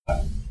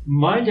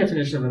my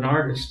definition of an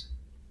artist,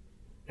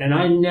 and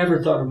I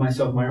never thought of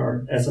myself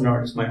as an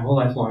artist my whole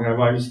life long. I've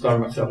always thought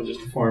of myself as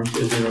just a foreign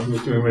kid, who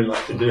was doing what he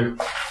liked to do.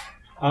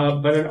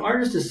 But an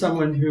artist is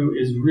someone who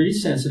is really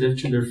sensitive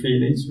to their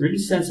feelings, really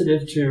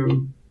sensitive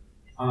to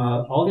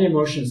all the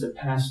emotions that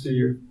pass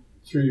through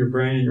your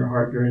brain and your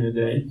heart during the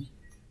day.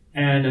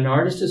 And an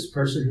artist is a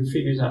person who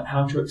figures out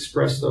how to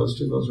express those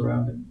to those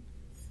around them.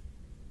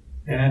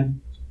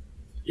 And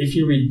if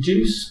you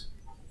reduce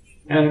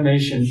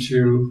animation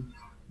to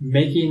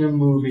making a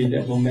movie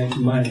that will make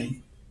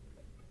money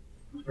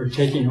or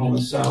taking home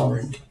a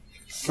salary,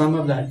 some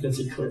of that gets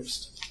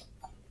eclipsed.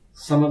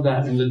 Some of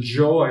that and the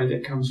joy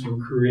that comes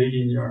from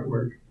creating the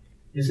artwork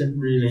isn't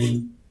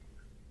really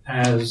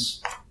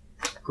as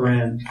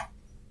grand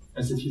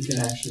as if you can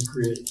actually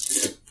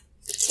create.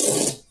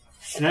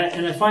 And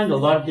I find a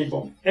lot of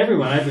people,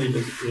 everyone I believe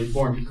is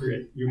born to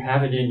create. You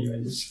have it in you,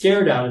 and it's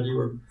scared out of you,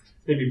 or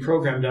maybe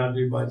programmed out of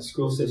you by the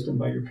school system,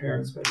 by your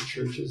parents, by the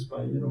churches, by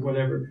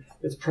whatever.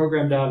 It's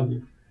programmed out of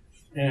you.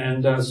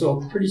 And so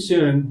pretty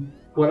soon,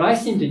 what I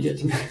seem to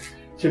get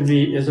to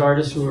meet is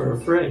artists who are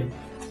afraid.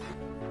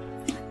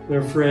 They're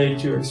afraid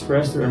to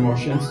express their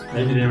emotions.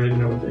 Maybe they don't even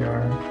know what they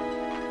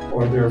are.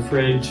 Or they're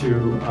afraid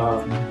to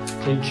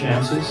take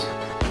chances.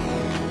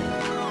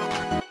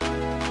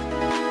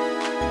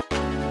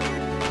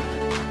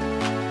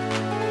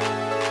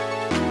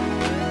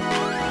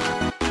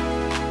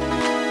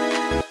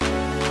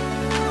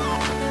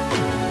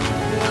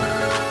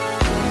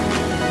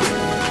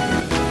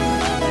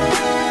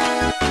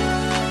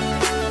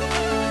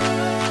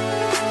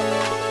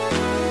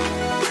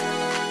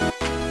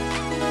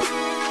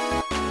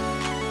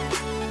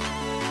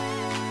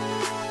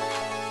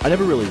 I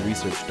never really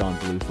researched Don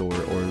Bluth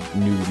or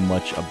knew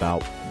much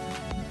about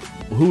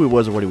who he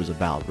was or what he was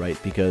about,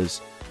 right? Because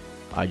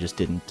I just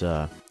didn't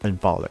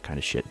follow that kind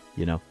of shit,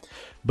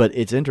 But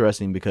it's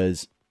interesting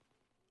because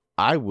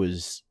I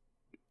was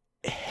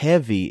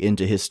heavy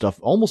into his stuff,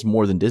 almost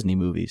more than Disney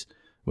movies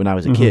when I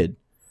was a kid.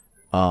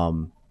 I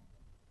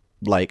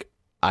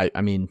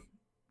mean,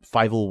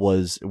 Fievel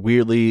was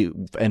weirdly,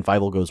 and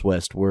Fievel Goes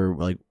West were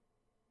like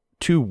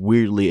two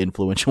weirdly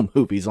influential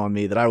movies on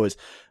me that I was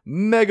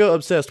mega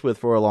obsessed with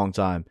for a long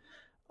time.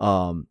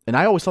 And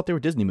I always thought they were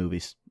Disney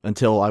movies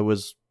until I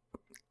was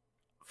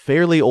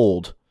fairly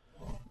old.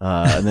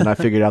 And then I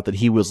figured out that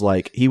he was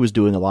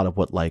doing a lot of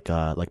what like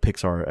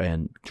Pixar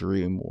and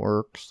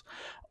DreamWorks.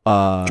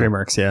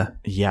 DreamWorks, yeah.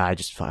 Yeah, I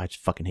just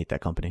fucking hate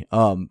that company.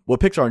 What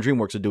Pixar and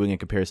DreamWorks are doing in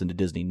comparison to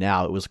Disney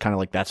now, it was kind of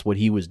like that's what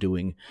he was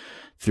doing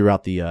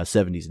throughout the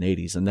 70s and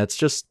 80s. And that's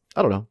just,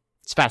 I don't know.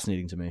 It's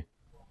fascinating to me.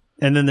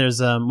 And then there's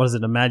what is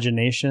it,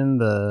 Imagination,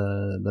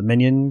 the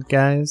Minion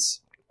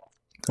guys?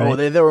 Right? Oh, are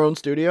they their own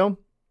studio?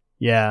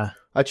 Yeah.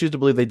 I choose to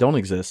believe they don't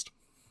exist,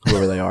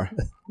 whoever they are.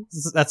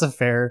 That's a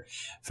fair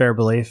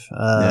belief.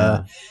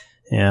 Yeah.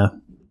 Yeah.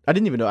 I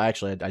didn't even know.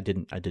 Actually, I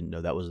didn't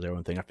know that was their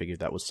own thing. I figured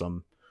that was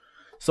some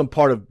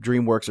part of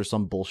DreamWorks or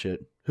some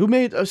bullshit. Who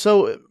made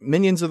so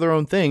Minions are their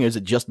own thing? Is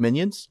it just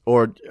Minions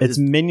or it's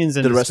Minions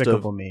and the rest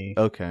Despicable of Me?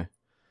 Okay.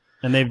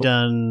 And they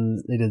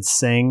did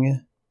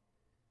Sing.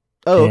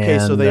 Oh, okay.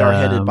 So they are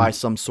headed by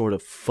some sort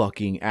of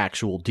fucking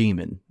actual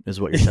demon,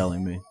 is what you're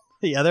telling me.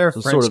 Yeah, they're a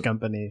French sort of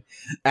company.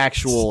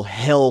 Actual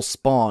hell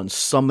spawn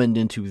summoned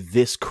into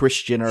this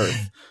Christian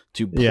earth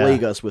to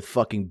plague us with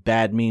fucking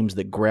bad memes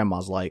that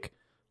grandmas like.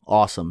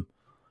 Awesome.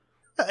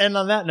 And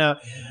on that note,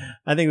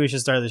 I think we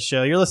should start the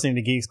show. You're listening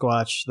to Geek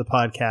Squatch, the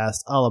podcast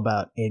all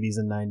about 80s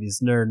and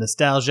 90s nerd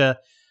nostalgia.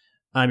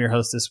 I'm your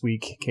host this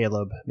week,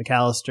 Caleb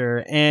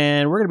McAllister,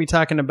 and we're going to be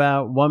talking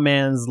about one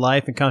man's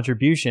life and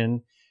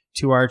contribution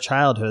to our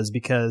childhoods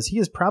because he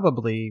is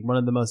probably one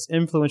of the most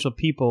influential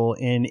people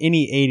in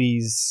any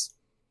 80s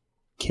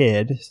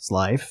kid's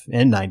life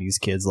and 90s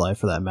kid's life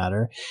for that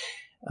matter.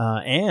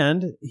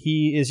 And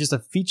he is just a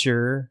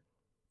feature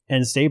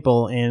and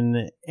staple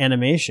in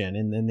animation,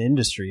 in the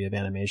industry of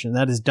animation.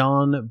 That is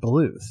Don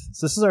Bluth.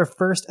 So this is our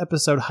first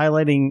episode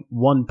highlighting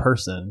one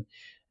person.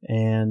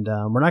 And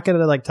we're not going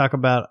to talk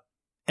about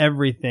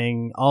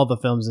everything, all the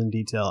films in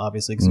detail,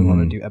 obviously, because we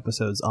want to do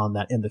episodes on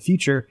that in the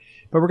future.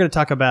 But we're going to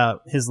talk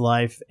about his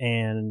life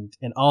and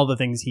all the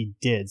things he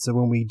did. So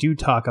when we do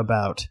talk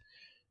about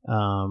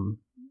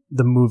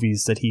the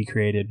movies that he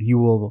created, you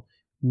will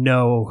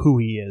know who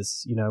he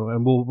is,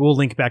 and we'll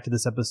link back to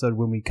this episode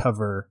when we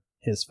cover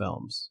his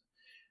films.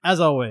 As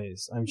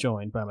always, I'm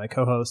joined by my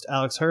co-host,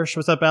 Alex Hirsch.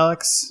 What's up,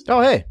 Alex?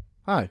 Oh, hey.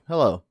 Hi.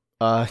 Hello.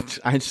 I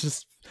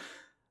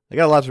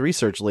got a lot to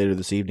research later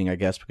this evening, I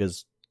guess,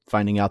 because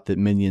finding out that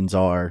Minions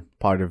are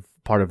part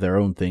of their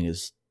own thing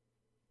is,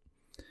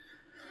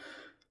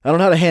 I don't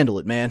know how to handle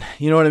it, man.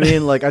 You know what I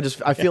mean?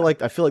 I feel like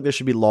there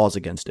should be laws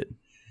against it.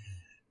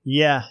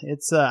 Yeah,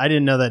 it's I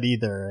didn't know that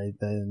either,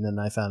 and then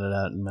I found it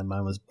out, and my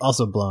mind was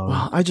also blown.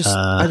 Well, I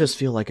just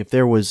feel like if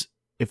there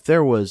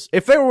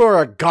were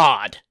a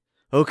god,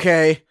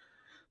 okay,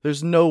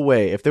 there's no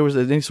way. If there was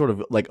any sort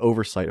of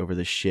oversight over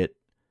this shit,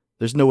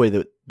 there's no way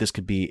that this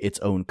could be its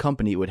own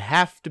company. It would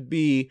have to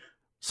be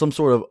some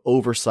sort of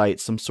oversight,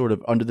 some sort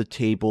of under the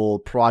table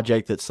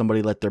project that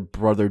somebody let their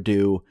brother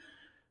do,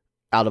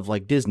 out of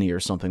like Disney or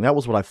something. That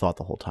was what I thought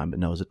the whole time. But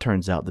no, as it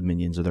turns out, the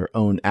Minions are their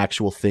own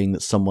actual thing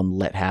that someone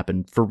let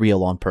happen for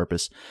real on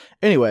purpose.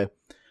 Anyway,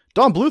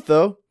 Don Bluth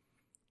though,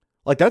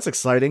 like that's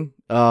exciting.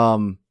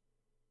 I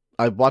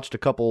watched a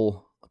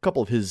couple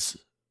of his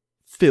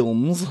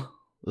films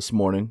this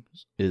morning.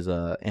 His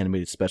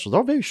animated specials. They're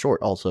all very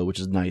short also, which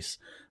is nice.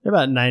 They're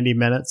about 90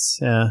 minutes.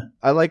 Yeah.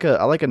 I like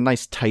a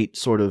nice tight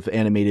sort of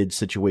animated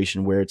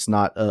situation where it's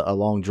not a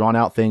long drawn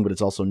out thing, but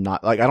it's also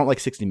not like, I don't like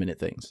 60-minute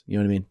things. You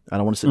know what I mean? I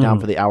don't want to sit down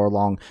for the hour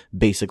long,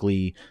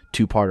 basically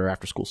 2-parter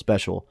after school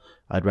special.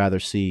 I'd rather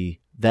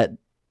see that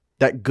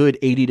good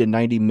 80 to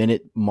 90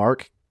 minute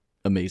mark.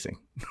 Amazing.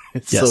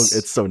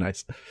 It's so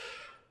nice.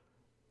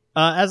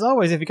 As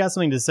always, if you got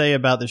something to say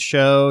about the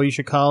show, you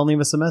should call and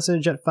leave us a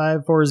message at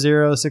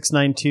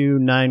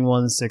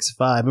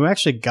 540-692-9165. And we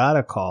actually got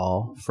a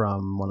call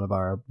from one of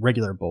our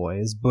regular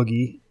boys,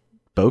 Boogie.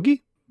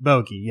 Bogey?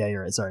 Bogey. Yeah,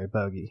 you're right. Sorry,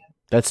 Bogey.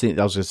 I was going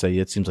to say,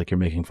 it seems like you're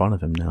making fun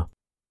of him now.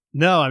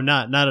 No, I'm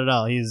not. Not at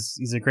all.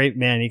 He's a great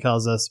man. He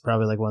calls us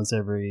probably like once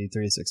every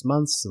 3 to 6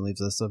 months and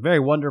leaves us a very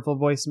wonderful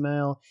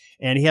voicemail.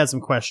 And he had some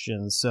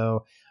questions.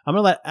 So I'm going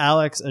to let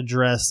Alex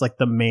address like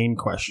the main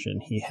question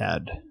he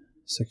had.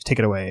 So take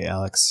it away,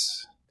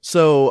 Alex.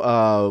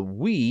 So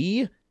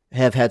we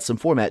have had some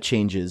format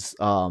changes,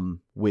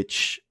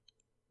 which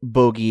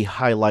Bogey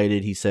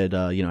highlighted. He said,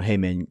 hey,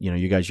 man,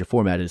 you guys, your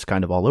format is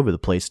kind of all over the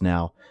place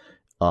now.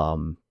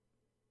 And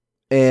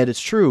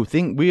it's true.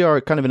 We are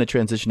kind of in a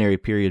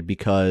transitionary period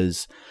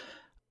because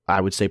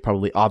I would say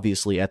probably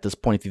obviously at this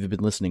point, if you've been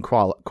listening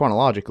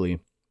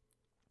chronologically,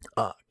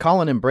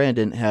 Colin and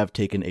Brandon have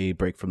taken a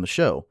break from the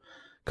show.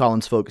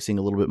 Colin's focusing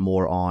a little bit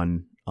more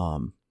on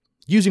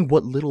using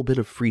what little bit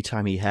of free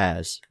time he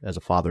has as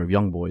a father of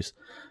young boys.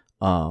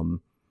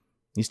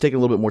 He's taking a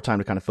little bit more time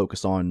to kind of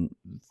focus on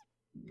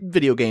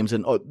video games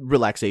and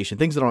relaxation,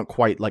 things that aren't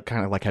quite like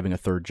kind of like having a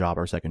third job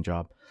or a second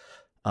job.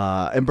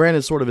 And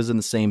Brandon sort of is in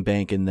the same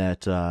bank in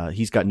that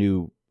he's got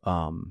new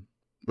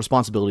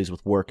responsibilities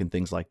with work and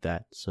things like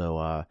that.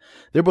 So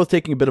they're both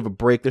taking a bit of a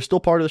break. They're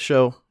still part of the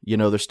show.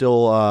 They're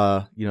still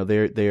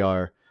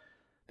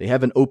they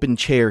have an open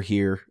chair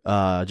here.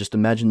 Just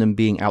imagine them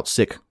being out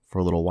sick for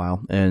a little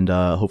while, and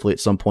hopefully at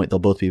some point they'll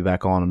both be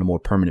back on a more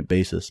permanent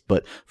basis.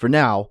 But for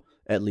now,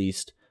 at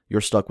least, you're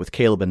stuck with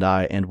Caleb and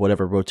I and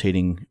whatever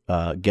rotating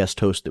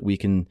guest host that we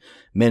can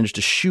manage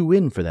to shoe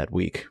in for that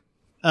week.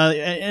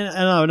 And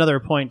another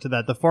point to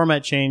that, the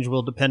format change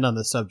will depend on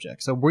the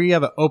subject. So we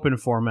have an open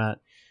format.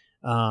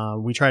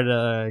 We try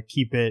to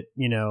keep it,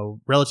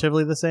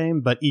 relatively the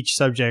same, but each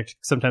subject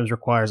sometimes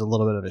requires a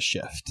little bit of a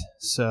shift.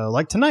 So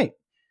like tonight,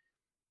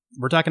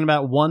 we're talking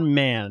about one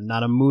man,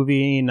 not a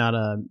movie, not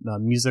a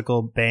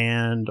musical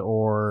band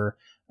or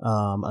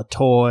a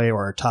toy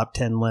or a top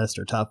 10 list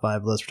or top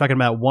 5 list. We're talking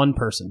about one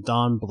person,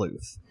 Don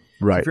Bluth.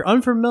 Right. If you're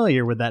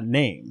unfamiliar with that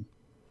name,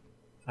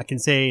 I can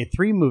say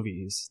 3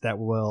 movies that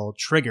will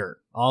trigger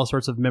all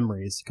sorts of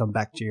memories to come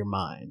back to your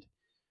mind.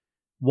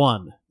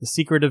 1, The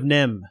Secret of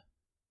Nim.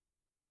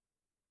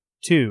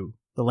 2,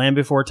 The Land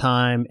Before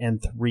Time.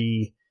 And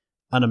 3,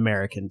 An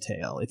American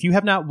Tale. If you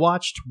have not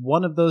watched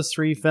one of those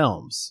 3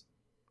 films,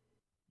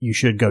 you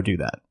should go do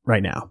that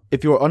right now.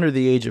 If you're under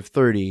the age of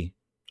 30,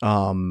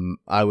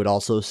 I would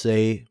also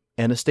say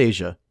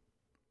Anastasia.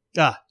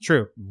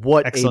 True.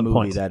 What excellent a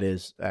movie point. that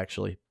is,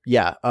 actually.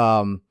 Yeah.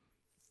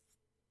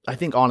 I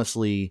think,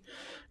 honestly,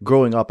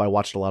 growing up, I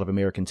watched a lot of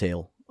American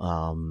Tail.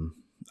 I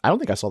don't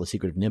think I saw The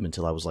Secret of Nim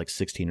until I was like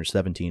 16 or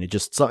 17. It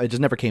just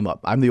never came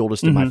up. I'm the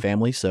oldest in my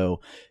family, so,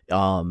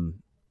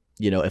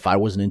 if I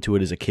wasn't into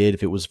it as a kid,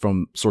 if it was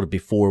from sort of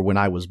before when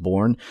I was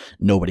born,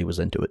 nobody was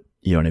into it.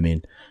 You know what I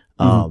mean?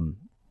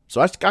 So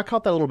I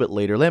caught that a little bit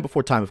later. Land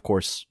Before Time, of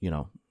course,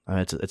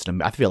 I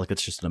feel like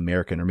it's just an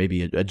American or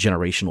maybe a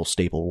generational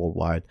staple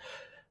worldwide.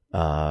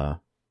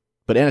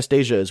 But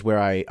Anastasia is where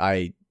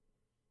I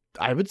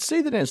would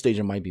say that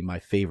Anastasia might be my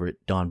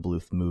favorite Don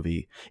Bluth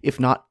movie. If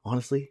not,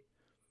 honestly,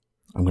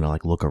 I'm going to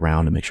look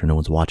around and make sure no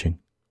one's watching.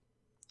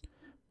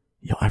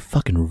 I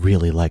fucking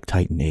really like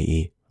Titan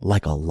AE.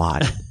 Like a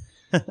lot.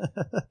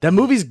 That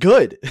movie's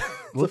good.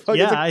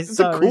 It's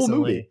a cool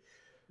movie.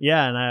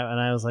 Yeah, and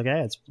I was like,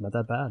 hey, it's not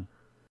that bad.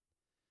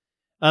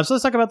 So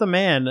let's talk about the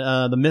man,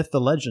 the myth, the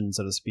legend,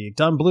 so to speak.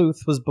 Don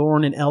Bluth was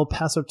born in El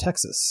Paso,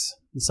 Texas,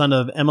 the son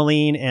of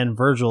Emmeline and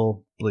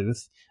Virgil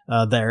Bluth,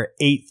 their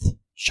 8th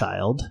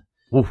child.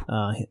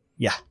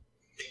 Yeah.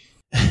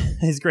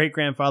 His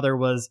great-grandfather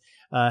was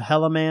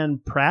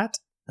Helaman Pratt,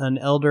 an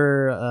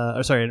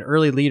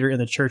early leader in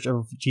the Church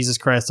of Jesus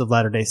Christ of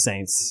Latter-day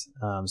Saints.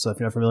 So if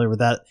you're not familiar with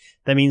that,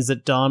 that means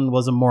that Don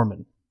was a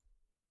Mormon.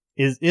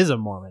 Is a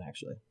Mormon,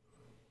 actually.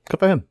 Good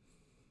for him.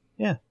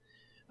 Yeah.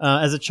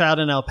 As a child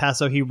in El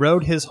Paso, he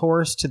rode his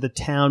horse to the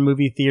town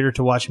movie theater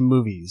to watch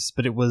movies,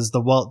 but it was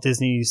the Walt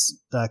Disney's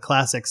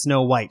classic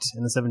Snow White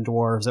and the Seven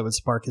Dwarfs that would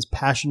spark his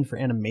passion for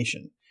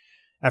animation.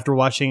 After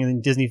watching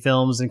Disney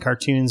films and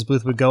cartoons,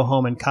 Bluth would go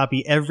home and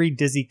copy every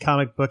Disney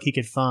comic book he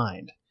could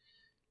find.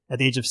 At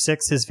the age of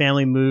 6, his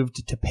family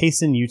moved to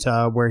Payson,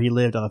 Utah, where he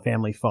lived on a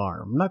family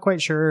farm. I'm not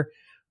quite sure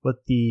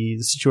what the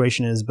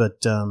situation is,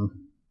 but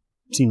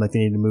seemed like they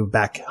needed to move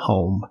back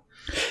home.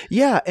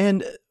 Yeah,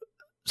 and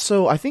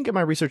so I think in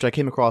my research I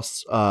came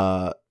across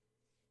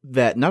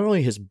that not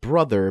only his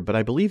brother, but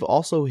I believe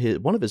also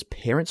one of his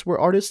parents were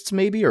artists,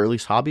 maybe, or at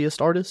least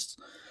hobbyist artists.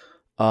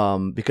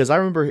 Because I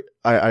remember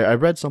I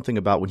read something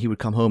about when he would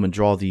come home and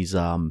draw these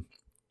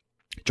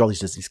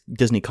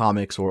Disney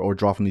comics or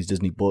draw from these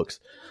Disney books,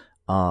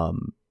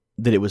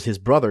 that it was his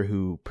brother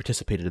who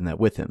participated in that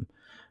with him.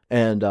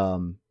 And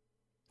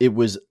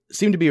it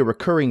seemed to be a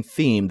recurring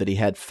theme that he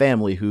had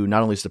family who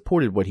not only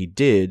supported what he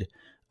did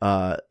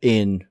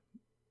in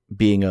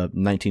being a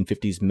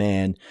 1950s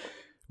man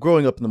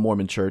growing up in the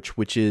Mormon church,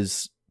 which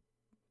is,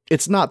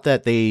 it's not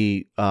that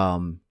they,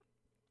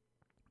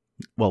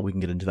 well, we can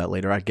get into that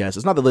later, I guess.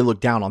 It's not that they look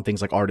down on things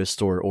like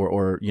artists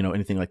or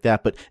anything like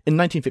that. But in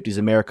 1950s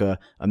America,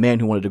 a man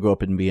who wanted to grow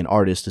up and be an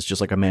artist is just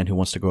like a man who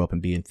wants to grow up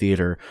and be in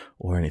theater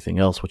or anything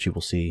else, which you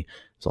will see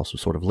is also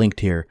sort of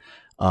linked here.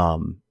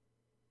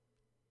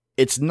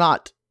 It's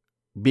not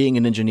being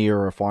an engineer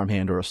or a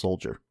farmhand or a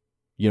soldier.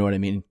 You know what I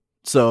mean?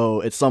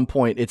 So at some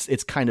point,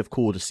 it's kind of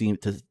cool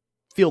to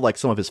feel like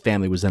some of his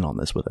family was in on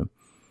this with him.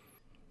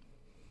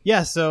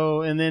 Yeah,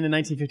 so, and then in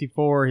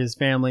 1954, his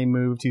family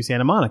moved to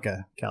Santa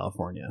Monica,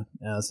 California,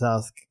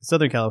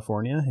 Southern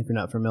California, if you're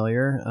not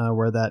familiar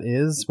where that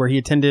is, where he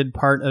attended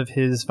part of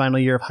his final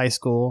year of high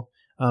school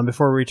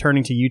before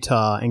returning to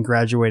Utah and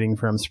graduating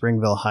from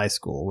Springville High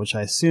School, which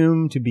I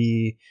assume to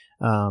be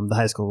the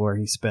high school where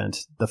he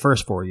spent the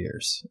first 4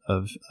 years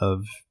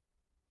of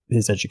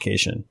his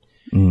education.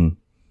 Mm.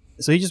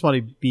 So he just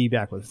wanted to be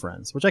back with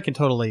friends, which I think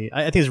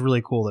it's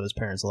really cool that his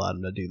parents allowed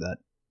him to do that,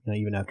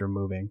 even after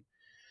moving.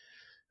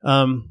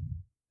 And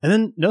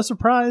then, no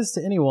surprise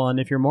to anyone,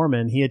 if you're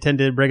Mormon, he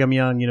attended Brigham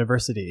Young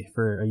University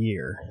for a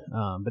year.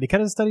 But he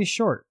cut his studies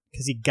short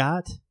because he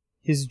got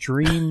his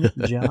dream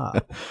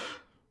job.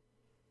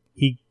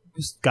 He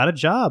got a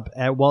job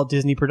at Walt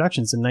Disney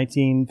Productions in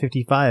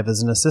 1955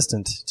 as an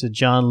assistant to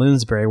John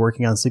Lounsbury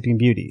working on Sleeping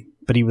Beauty,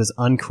 but he was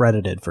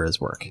uncredited for his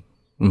work.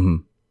 Mm-hmm.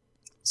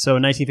 So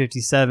in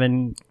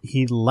 1957,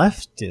 he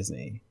left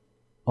Disney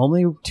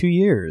only 2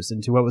 years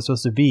into what was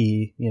supposed to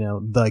be,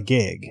 the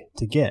gig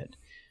to get.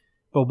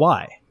 But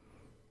why?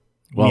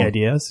 Any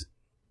ideas?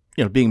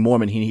 Being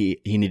Mormon,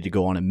 he needed to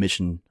go on a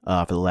mission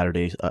for the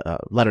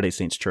Latter-day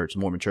Saints Church, the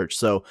Mormon Church.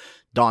 So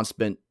Don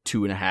spent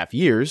 2.5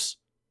 years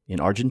in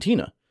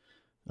Argentina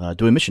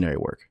doing missionary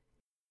work.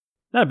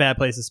 Not a bad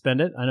place to spend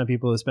it. I know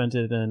people who spent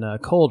it in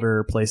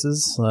colder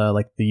places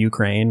like the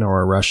Ukraine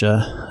or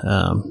Russia.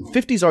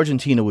 50s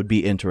Argentina would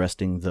be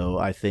interesting, though,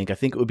 I think. I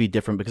think it would be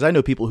different because I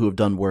know people who have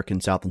done work in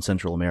South and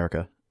Central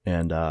America,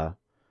 and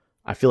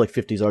I feel like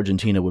 50s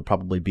Argentina would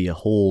probably be a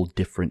whole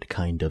different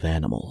kind of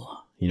animal.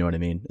 You know what I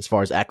mean? As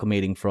far as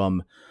acclimating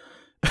from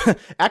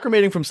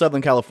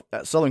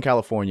Southern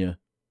California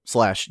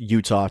 /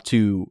 Utah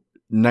to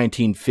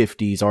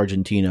 1950s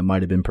Argentina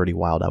might have been pretty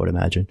wild, I would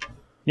imagine.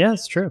 Yeah,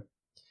 it's true.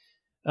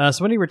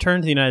 So when he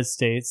returned to the United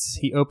States,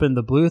 he opened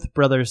the Bluth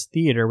Brothers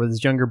Theater with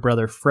his younger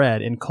brother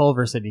Fred in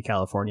Culver City,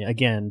 California.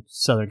 Again,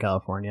 Southern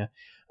California.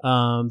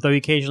 Though he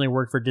occasionally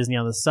worked for Disney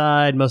on the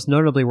side, most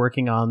notably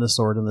working on The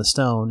Sword and the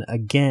Stone,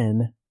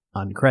 again,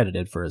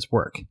 uncredited for his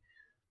work.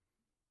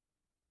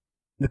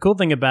 The cool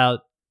thing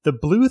about the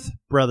Bluth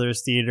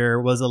Brothers Theater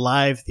was a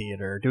live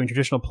theater doing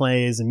traditional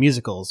plays and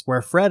musicals,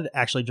 where Fred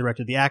actually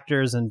directed the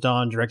actors and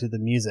Don directed the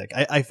music.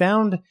 I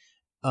found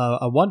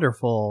a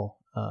wonderful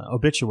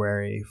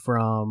obituary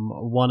from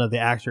one of the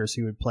actors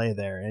who would play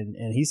there,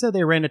 and he said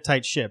they ran a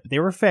tight ship. They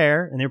were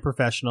fair and they were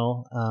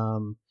professional.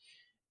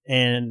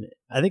 And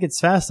I think it's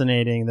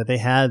fascinating that they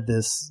had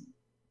this,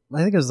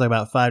 I think it was like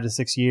about 5 to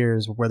 6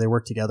 years where they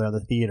worked together on the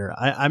theater.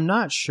 I'm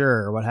not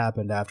sure what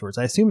happened afterwards.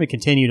 I assume it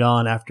continued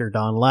on after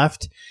Don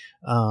left,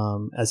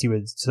 as he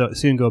would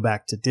soon go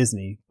back to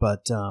Disney.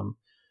 But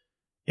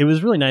it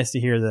was really nice to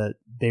hear that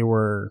they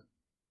were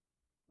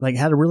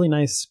had a really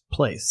nice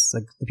place.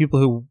 Like the people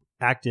who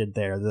acted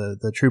there,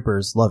 the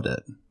troopers loved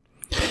it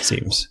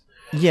seems.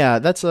 Yeah,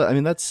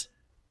 that's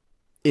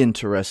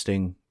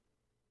interesting,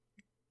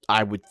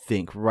 I would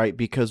think, right?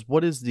 Because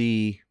what is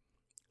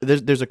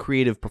there's a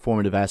creative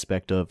performative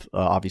aspect of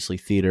obviously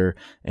theater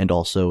and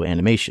also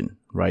animation,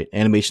 right?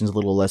 Animation's a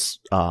little less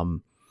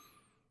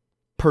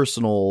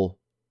personal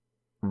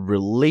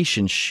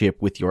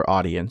relationship with your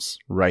audience,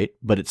 right?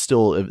 But it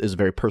still is a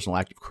very personal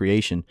act of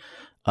creation.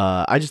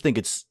 I just think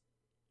it's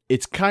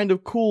kind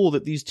of cool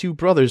that these two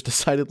brothers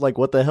decided,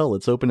 what the hell,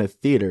 let's open a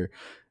theater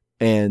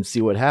and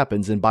see what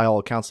happens. And by all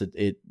accounts,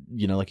 it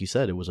like you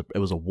said, it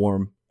was a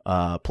warm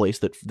place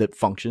that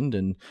functioned.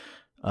 And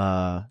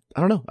I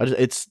don't know,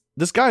 it's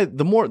this guy.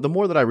 The more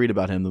that I read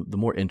about him, the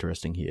more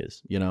interesting he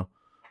is.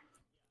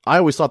 I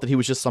always thought that he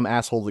was just some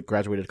asshole that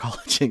graduated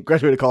college and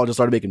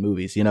started making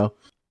movies.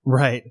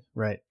 Right.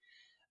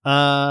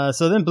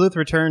 So then Bluth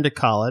returned to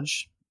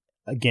college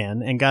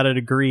again and got a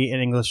degree in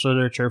English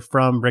literature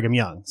from Brigham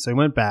Young. So he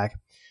went back.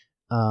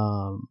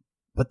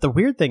 But the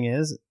weird thing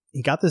is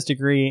he got this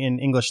degree in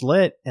English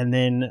lit and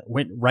then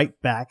went right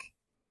back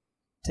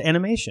to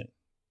animation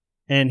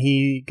And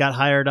he got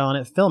hired on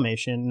at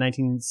Filmation in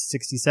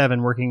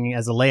 1967, working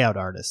as a layout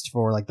artist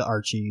for like the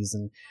Archies,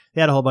 and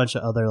they had a whole bunch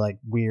of other like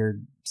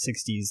weird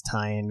 60s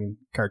tie-in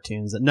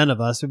cartoons that none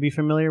of us would be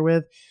familiar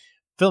with.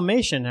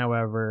 Filmation,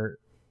 however,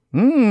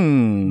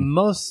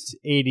 most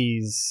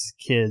 80s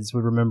kids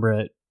would remember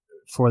it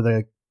for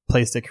the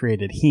place that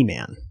created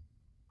He-Man.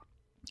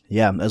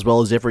 Yeah, as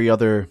well as every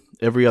other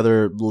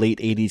late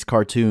 80s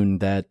cartoon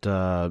that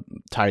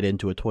tied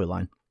into a toy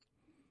line.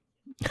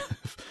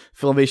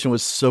 Filmation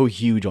was so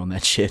huge on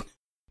that shit.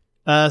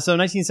 So in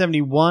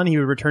 1971, he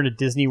would return to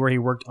Disney, where he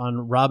worked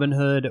on Robin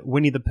Hood,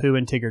 Winnie the Pooh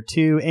and Tigger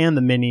 2, and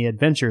the mini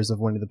adventures of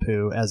Winnie the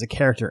Pooh as a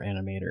character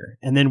animator,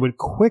 and then would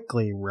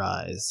quickly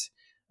rise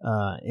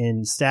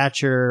in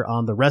stature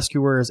on The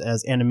Rescuers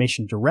as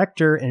animation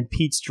director and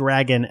Pete's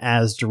Dragon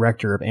as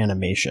director of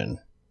animation.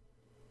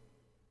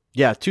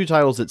 Yeah, two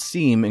titles that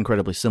seem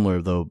incredibly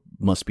similar, though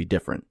must be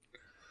different.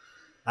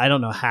 I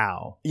don't know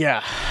how.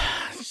 Yeah.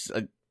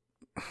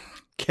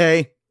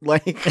 Okay.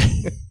 Like,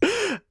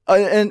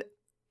 and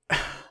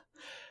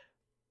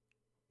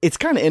it's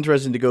kind of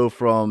interesting to go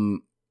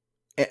from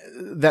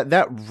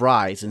that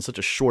rise in such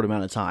a short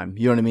amount of time.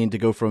 You know what I mean? To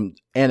go from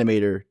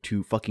animator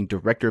to fucking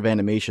director of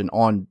animation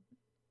on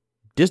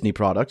Disney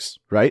products,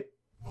 right?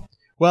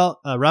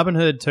 Well, Robin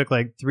Hood took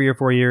like 3 or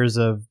 4 years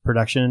of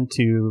production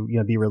to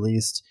be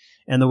released,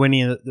 and the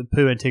Winnie the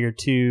Pooh and Tigger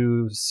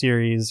 2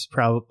 series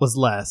probably was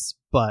less,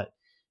 but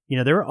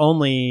there were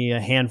only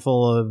a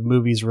handful of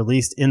movies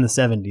released in the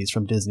 70s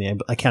from Disney.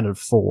 I counted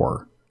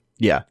 4.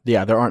 Yeah,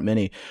 there aren't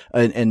many.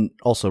 And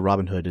also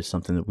Robin Hood is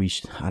something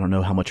that I don't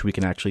know how much we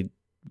can actually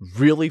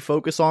really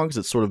focus on because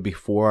it's sort of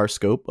before our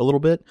scope a little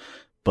bit.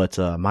 But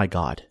my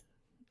God,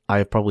 I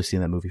have probably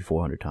seen that movie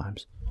 400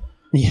 times.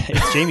 Yeah,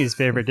 it's Jamie's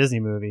favorite Disney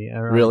movie,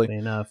 ironically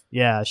enough.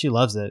 Yeah, she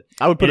loves it.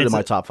 I would put it in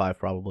my top 5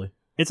 probably.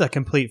 It's a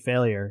complete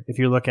failure if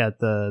you look at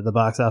the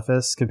box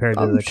office compared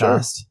to the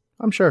cost.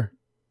 I'm sure.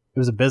 It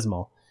was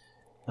abysmal.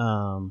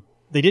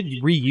 They did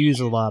reuse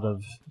a lot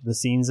of the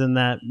scenes in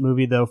that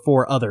movie, though,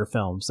 for other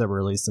films that were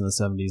released in the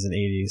 70s and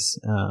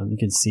 80s. You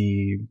can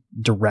see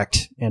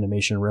direct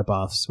animation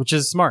ripoffs, which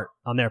is smart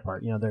on their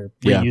part. They're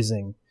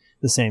reusing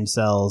the same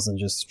cells and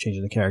just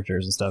changing the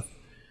characters and stuff.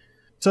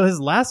 So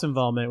his last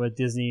involvement with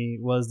Disney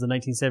was the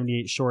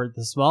 1978 short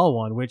The Small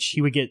One, which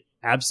he would get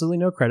absolutely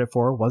no credit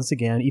for, once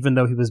again, even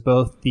though he was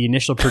both the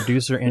initial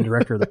producer and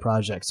director of the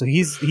project. So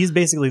he's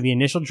basically the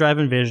initial drive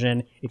and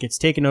vision. It gets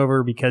taken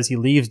over because he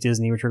leaves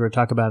Disney, which we're going to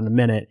talk about in a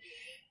minute.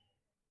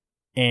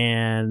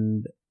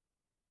 And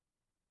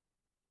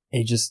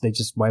they just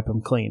wipe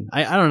him clean.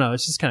 I don't know.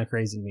 It's just kind of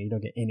crazy to me. You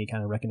don't get any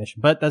kind of recognition.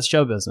 But that's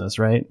show business,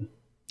 right?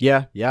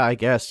 Yeah, I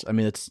guess. I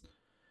mean,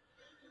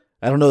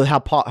 I don't know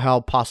how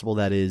possible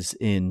that is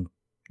in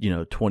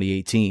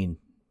 2018,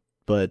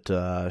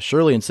 but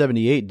surely in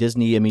 '78,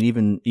 Disney. I mean,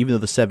 even though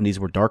the '70s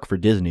were dark for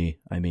Disney,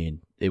 I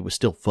mean, it was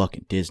still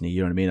fucking Disney.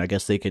 You know what I mean? I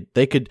guess they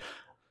could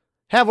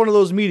have one of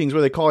those meetings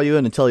where they call you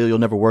in and tell you you'll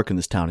never work in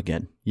this town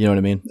again. You know what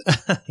I mean?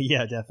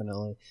 Yeah,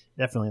 definitely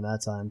in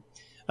that time.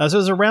 So it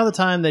was around the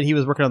time that he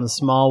was working on The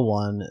Small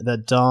One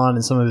that Don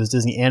and some of his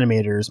Disney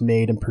animators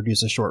made and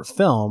produced a short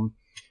film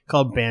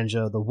called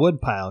Banjo the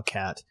Woodpile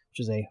Cat, which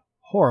is a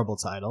horrible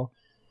title.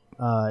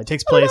 It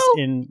takes place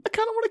in... I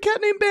kind of want a cat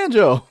named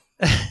Banjo.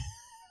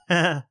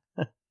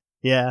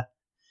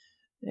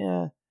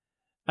 Yeah.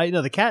 I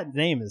know the cat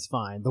name is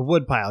fine. The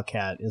Woodpile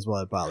Cat is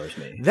what bothers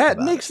me. That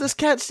makes this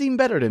cat seem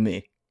better to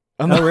me.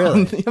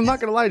 Really? I'm not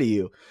going to lie to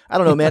you. I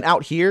don't know, man.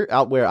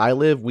 Out where I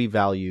live, we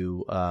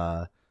value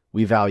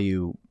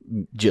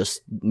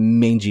just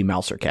mangy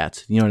mouser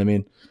cats. You know what I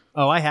mean?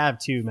 Oh, I have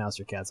 2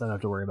 mouser cats. I don't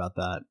have to worry about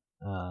that.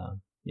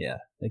 Yeah,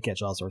 they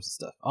catch all sorts of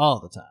stuff all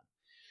the time,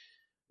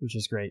 which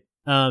is great.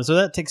 So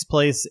that takes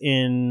place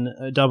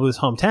in Don Bluth's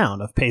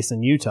hometown of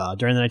Payson, Utah,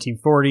 during the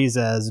 1940s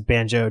as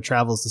Banjo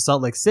travels to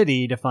Salt Lake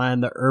City to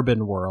find the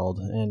urban world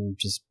and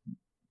just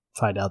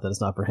find out that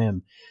it's not for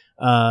him.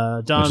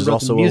 Don Which is wrote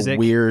also the music. a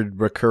weird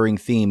recurring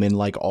theme in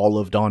like all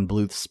of Don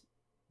Bluth's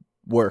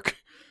work.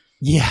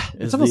 Yeah,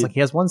 it's almost like he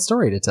has one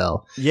story to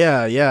tell.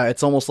 Yeah.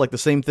 It's almost like the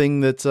same thing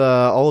that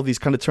all of these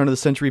kind of turn of the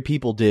century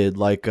people did,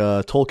 like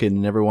Tolkien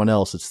and everyone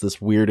else. It's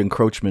this weird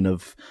encroachment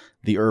of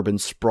the urban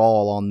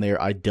sprawl on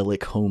their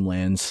idyllic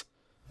homelands.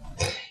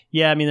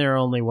 Yeah, I mean, there are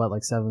only,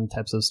 7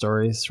 types of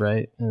stories,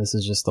 right? And this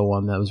is just the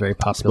one that was very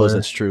popular. I suppose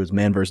that's true. It's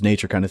man versus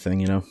nature kind of thing,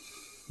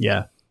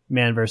 Yeah,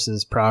 man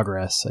versus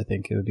progress, I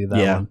think it would be that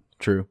one. Yeah,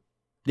 true.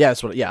 Yeah,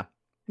 that's what, yeah.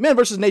 Man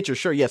versus nature,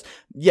 sure,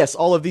 yes.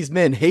 All of these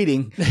men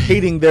hating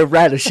their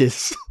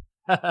radishes.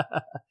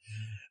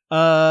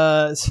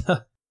 So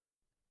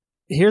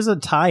here's a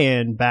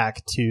tie-in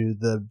back to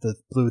the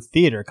Bluth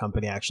Theater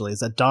Company. Actually, is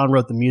that Don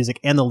wrote the music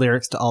and the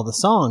lyrics to all the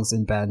songs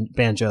in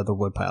Banjo the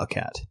Woodpile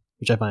Cat,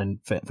 which I find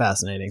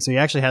fascinating. So he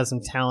actually has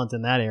some talent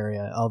in that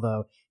area,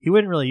 although he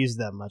wouldn't really use it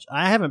that much.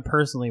 I haven't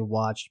personally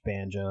watched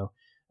Banjo,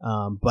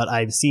 but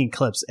I've seen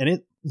clips, and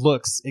it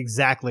looks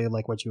exactly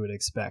like what you would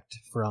expect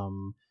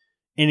from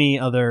any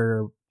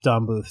other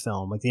Don Bluth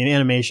film. Like, the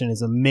animation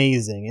is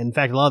amazing. In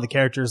fact, a lot of the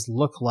characters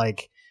look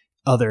like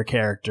other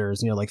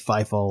characters, like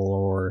Feifel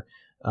or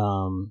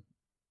or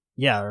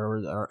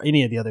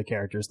any of the other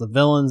characters. The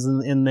villains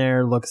in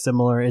there look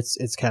similar.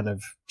 It's kind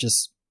of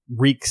just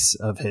reeks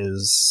of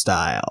his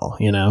style,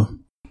 you know?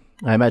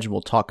 I imagine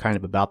we'll talk kind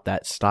of about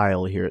that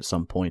style here at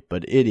some point,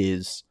 but it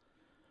is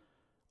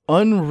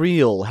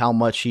unreal how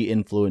much he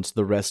influenced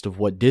the rest of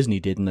what Disney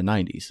did in the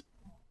 90s.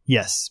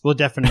 Yes, we'll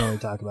definitely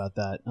talk about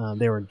that.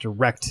 They were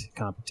direct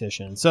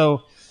competition.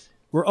 So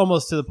we're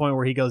almost to the point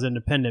where he goes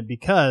independent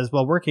because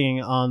while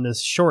working on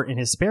this short in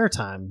his spare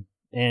time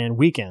and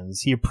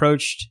weekends, he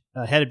approached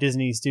head of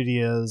Disney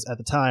Studios at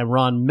the time,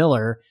 Ron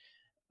Miller,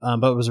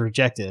 but was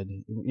rejected.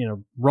 You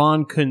know,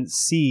 Ron couldn't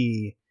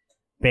see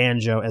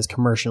Banjo as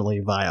commercially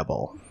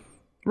viable.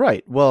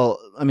 Right. Well,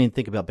 I mean,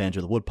 think about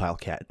Banjo the Woodpile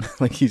Cat.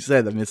 Like you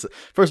said, I mean,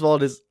 first of all,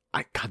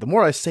 God, the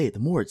more I say it, the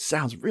more it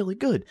sounds really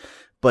good.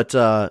 But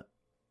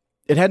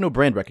it had no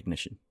brand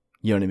recognition.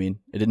 You know what I mean?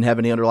 It didn't have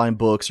any underlying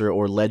books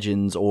or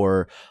legends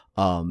or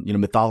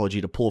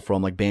mythology to pull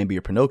from like Bambi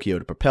or Pinocchio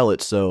to propel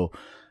it. So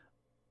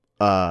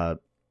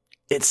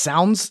it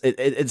sounds like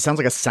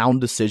a sound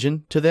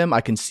decision to them.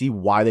 I can see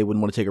why they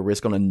wouldn't want to take a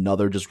risk on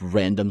another just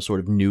random sort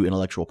of new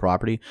intellectual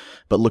property.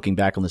 But looking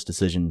back on this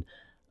decision,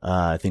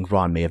 I think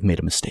Ron may have made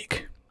a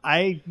mistake.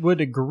 I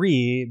would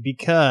agree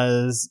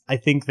because I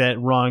think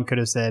that Ron could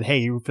have said, hey,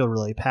 you feel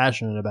really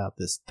passionate about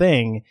this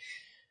thing.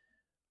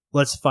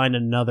 Let's find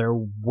another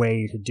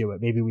way to do it.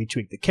 Maybe we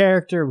tweak the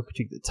character, we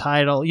tweak the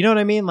title. You know what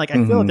I mean? Like,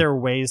 I feel like there were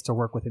ways to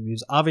work with him. He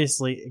was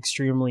obviously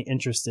extremely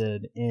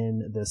interested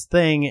in this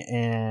thing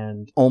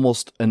and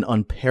almost an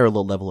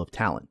unparalleled level of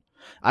talent.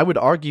 I would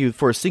argue,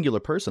 for a singular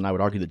person, I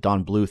would argue that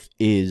Don Bluth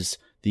is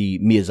the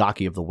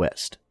Miyazaki of the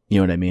West. You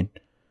know what I mean?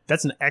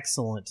 That's an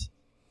excellent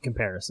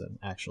comparison,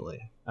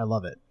 actually. I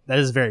love it. That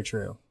is very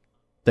true.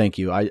 Thank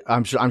you.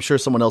 I'm sure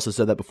someone else has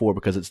said that before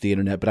because it's the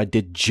internet, but I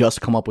did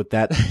just come up with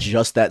that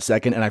just that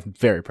second, and I'm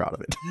very proud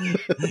of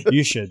it.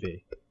 You should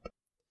be.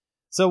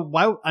 So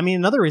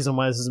another reason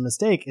why this is a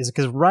mistake is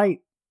because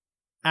right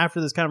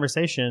after this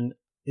conversation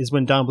is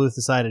when Don Bluth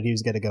decided he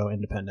was going to go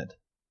independent.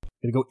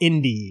 Going to go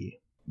indie.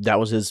 That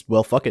was his,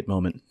 well, fuck it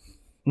moment.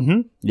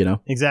 Mm-hmm. You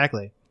know?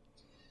 Exactly.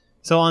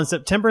 So on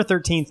September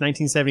 13th,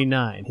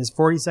 1979, his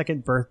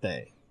 42nd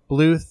birthday,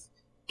 Bluth,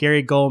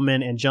 Gary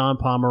Goldman, and John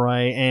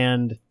Pomeroy,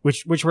 and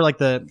which were like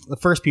the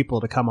first people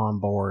to come on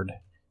board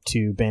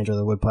to Banjo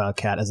the Woodpile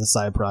Cat as a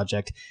side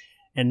project,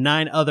 and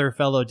 9 other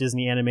fellow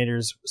Disney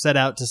animators set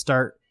out to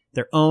start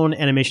their own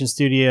animation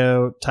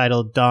studio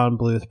titled Don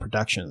Bluth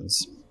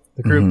Productions.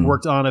 The group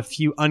worked on a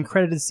few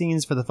uncredited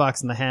scenes for The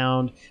Fox and the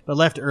Hound, but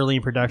left early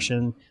in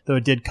production, though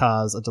it did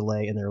cause a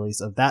delay in the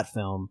release of that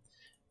film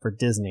for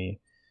Disney.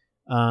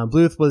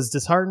 Bluth was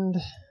disheartened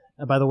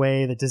by the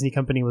way the Disney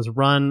company was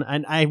run,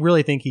 and I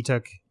really think he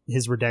took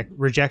his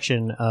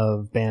rejection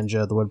of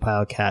Banjo the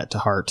Woodpile Cat to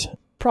heart.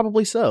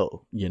 Probably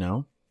so, you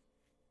know?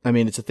 I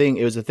mean,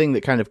 it was a thing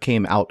that kind of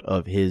came out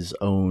of his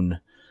own,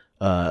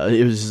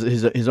 it was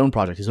his own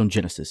project, his own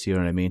genesis, you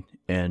know what I mean?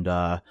 And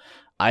I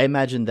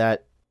imagine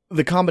that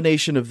the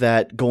combination of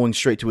that going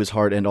straight to his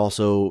heart and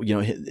also, you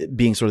know,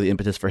 being sort of the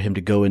impetus for him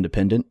to go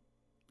independent,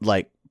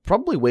 like,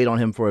 probably weighed on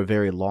him for a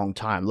very long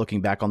time.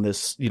 Looking back on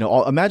this, you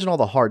know, imagine all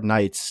the hard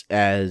nights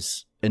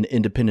as an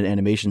independent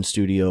animation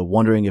studio,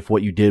 wondering if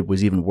what you did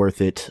was even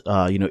worth it.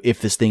 You know, if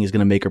this thing is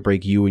going to make or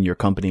break you and your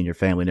company and your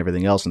family and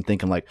everything else, and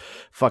thinking like,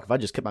 fuck, if I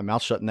just kept my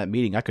mouth shut in that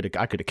meeting, I could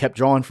have kept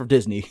drawing for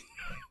Disney.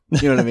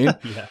 You know what I mean?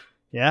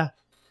 Yeah.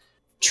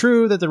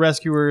 True that the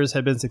Rescuers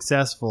had been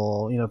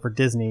successful, you know, for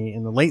Disney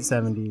in the late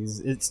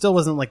 70s. It still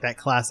wasn't like that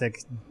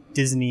classic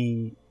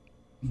Disney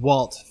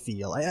Walt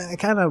feel. I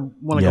kind of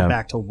want to go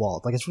back to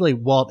Walt. Like, it's really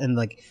Walt and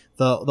like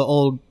the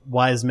old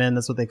wise men.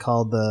 That's what they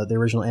called the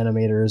original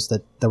animators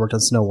that worked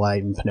on Snow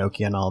White and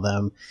Pinocchio and all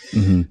them.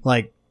 Mm-hmm.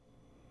 Like,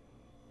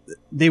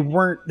 they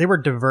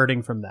were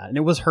diverting from that, and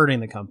it was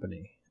hurting the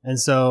company. And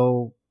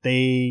so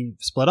they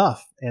split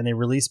off and they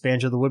released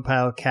Banjo the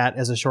Woodpile Cat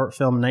as a short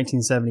film in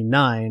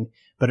 1979,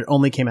 but it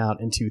only came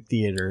out into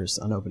theaters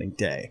on opening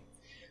day.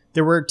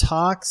 There were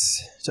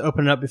talks to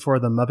open it up before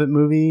the Muppet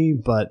movie,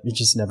 but it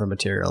just never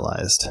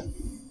materialized.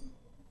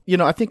 You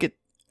know, I think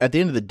at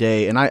the end of the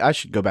day, and I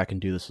should go back and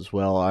do this as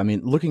well. I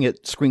mean, looking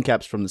at screen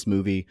caps from this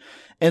movie,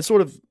 and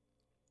sort of,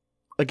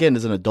 again,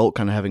 as an adult,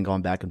 kind of having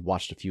gone back and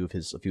watched a few of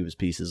his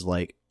pieces,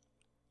 like,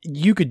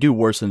 you could do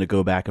worse than to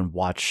go back and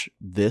watch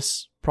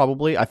this,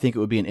 probably. I think it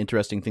would be an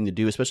interesting thing to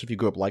do, especially if you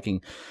grew up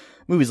liking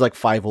movies like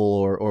Fievel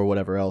or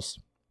whatever else.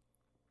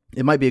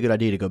 It might be a good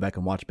idea to go back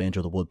and watch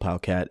Banjo the Woodpile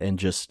Cat and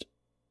just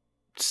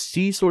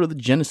see sort of the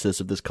genesis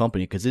of this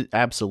company, because it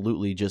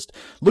absolutely just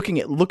looking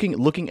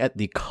at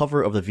the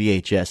cover of the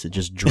VHS, it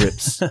just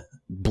drips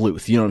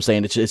Bluth. You know what I'm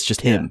saying? It's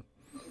just him.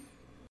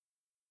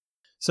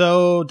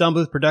 So Don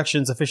Bluth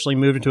Productions officially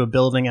moved into a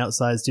building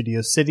outside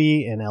Studio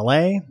City in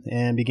LA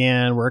and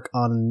began work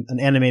on an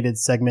animated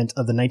segment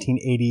of the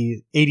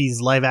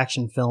 1980s live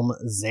action film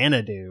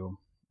Xanadu.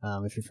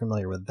 If you're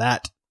familiar with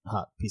that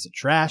hot piece of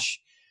trash.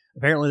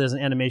 Apparently there's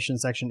an animation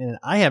section in it.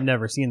 I have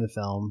never seen the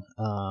film.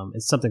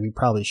 It's something we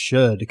probably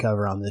should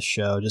cover on this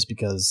show just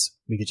because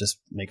we could just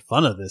make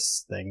fun of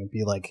this thing and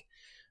be like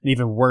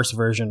even worse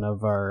version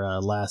of our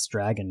Last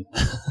Dragon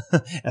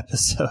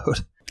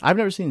episode. I've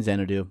never seen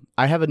Xanadu.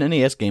 I have an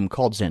NES game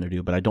called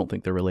Xanadu, but I don't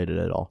think they're related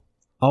at all.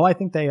 Oh, I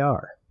think they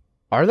are.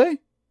 Are they?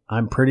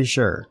 I'm pretty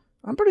sure.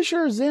 I'm pretty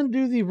sure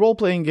Xanadu, the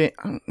role-playing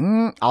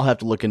game... I'll have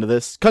to look into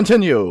this.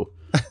 Continue!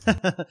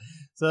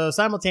 So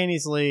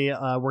simultaneously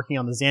working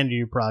on the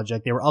Xanadu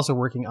project, they were also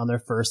working on their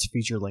first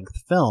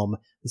feature-length film,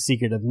 The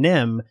Secret of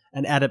Nim,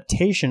 an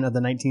adaptation of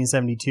the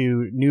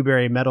 1972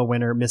 Newbery Medal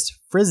winner Miss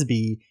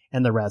Frisbee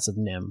and the Rats of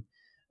Nim.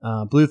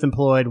 Bluth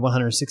employed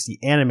 160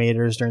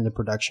 animators during the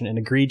production and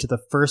agreed to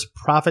the first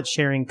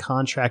profit-sharing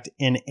contract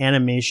in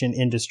animation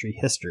industry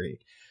history.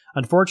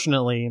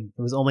 Unfortunately,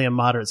 it was only a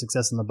moderate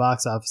success in the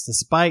box office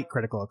despite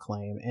critical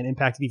acclaim, and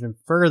impacted even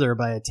further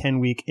by a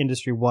 10-week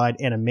industry-wide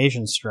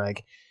animation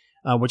strike,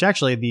 which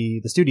actually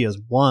the studios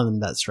won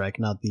that strike,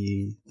 not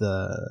the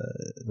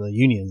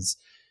unions.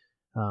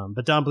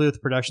 But Don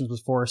Bluth Productions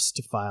was forced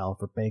to file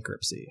for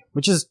bankruptcy,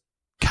 which is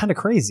kind of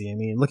crazy. I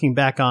mean, looking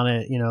back on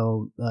it,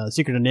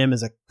 Secret of Nim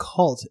is a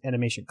cult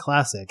animation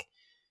classic,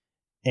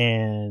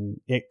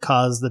 and it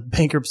caused the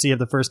bankruptcy of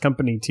the first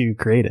company to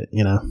create it,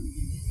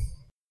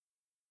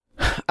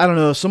 I don't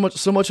know.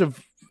 So much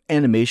of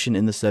animation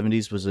in the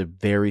 70s was a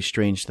very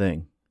strange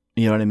thing.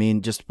 You know what I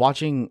mean? Just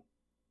watching,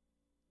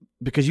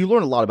 because you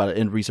learn a lot about it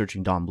in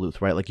researching Don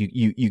Bluth, right? Like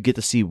you get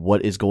to see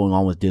what is going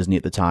on with Disney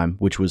at the time,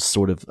 which was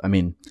sort of, I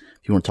mean,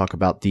 if you want to talk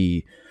about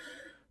the,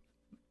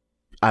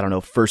 I don't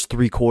know, first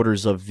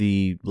 3/4 of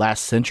the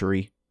last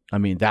century, I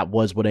mean, that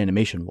was what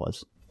animation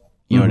was.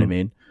 You know what I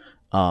mean?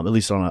 At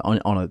least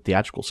on a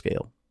theatrical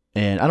scale.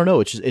 And I don't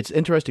know, it's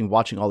interesting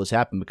watching all this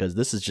happen, because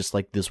this is just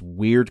like this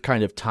weird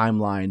kind of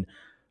timeline,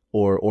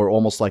 or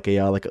almost like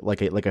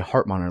a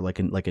heart monitor, like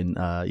in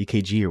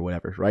EKG or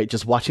whatever, right?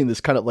 Just watching this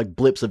kind of like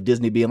blips of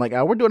Disney being like,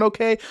 "Oh, we're doing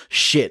okay.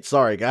 Shit,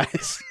 sorry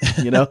guys,"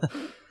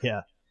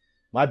 Yeah.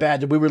 My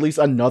bad. Did we release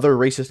another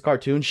racist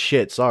cartoon?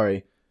 Shit,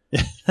 sorry.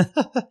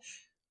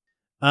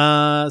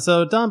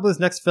 So Don Bluth's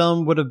next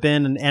film would have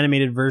been an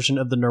animated version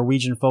of the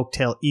Norwegian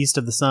folktale East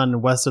of the Sun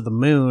and West of the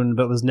Moon,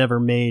 but was never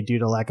made due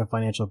to lack of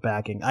financial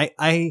backing.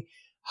 I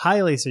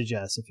highly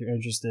suggest, if you're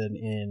interested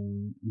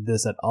in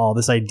this at all,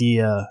 this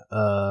idea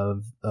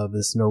of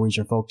this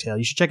Norwegian folktale,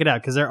 you should check it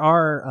out, because there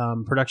are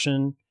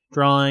production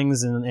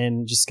drawings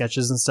and just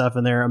sketches and stuff,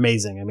 and they're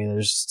amazing. I mean,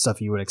 there's stuff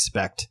you would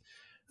expect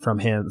from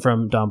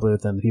Don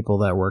Bluth and the people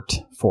that worked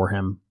for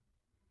him.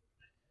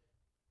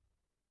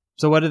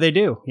 So what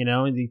do?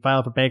 You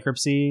file for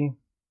bankruptcy.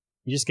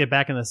 You just get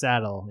back in the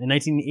saddle. In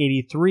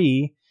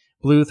 1983,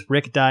 Bluth,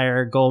 Rick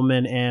Dyer,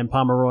 Goldman, and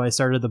Pomeroy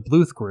started the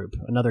Bluth Group,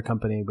 another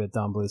company with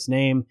Don Bluth's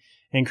name,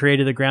 and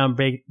created the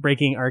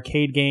groundbreaking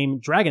arcade game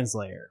Dragon's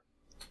Lair,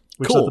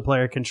 which let the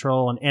player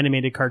control an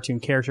animated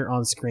cartoon character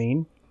on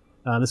screen.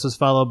 This was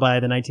followed by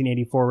the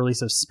 1984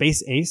 release of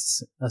Space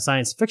Ace, a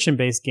science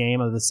fiction-based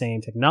game of the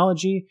same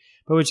technology,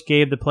 but which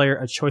gave the player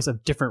a choice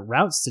of different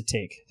routes to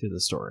take through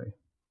the story.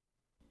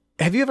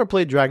 Have you ever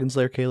played Dragon's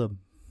Lair, Caleb?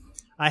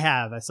 I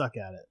have. I suck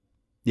at it.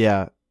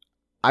 Yeah.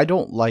 I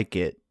don't like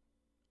it.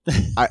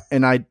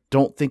 I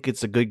don't think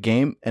it's a good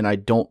game, and I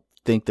don't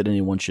think that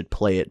anyone should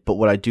play it. But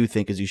what I do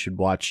think is you should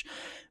watch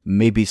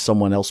maybe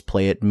someone else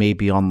play it,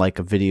 maybe on like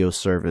a video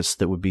service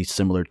that would be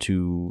similar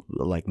to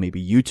like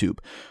maybe YouTube.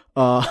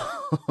 I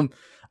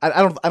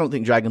don't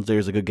think Dragon's Lair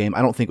is a good game.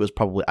 I don't think it was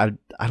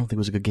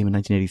a good game in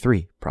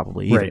 1983,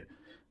 probably either. Right.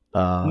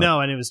 No,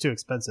 and it was too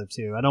expensive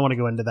too. I don't want to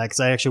go into that, because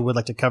I actually would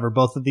like to cover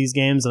both of these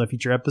games on a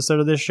future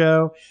episode of this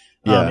show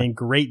in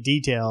great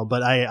detail.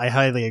 But I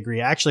highly agree.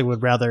 I actually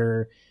would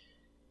rather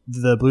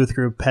the Bluth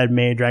Group had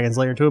made Dragon's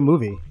Lair into a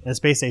movie and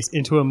Space Ace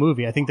into a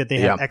movie. I think that they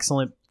have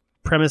excellent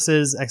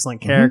premises,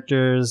 excellent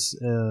characters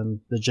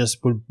that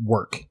just would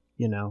work.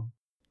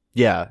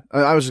 Yeah,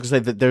 I was just gonna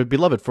say that they're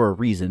beloved for a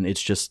reason.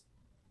 It's just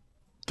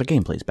the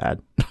gameplay's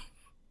bad.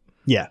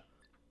 Yeah.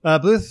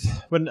 Bluth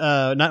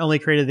not only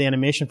created the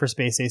animation for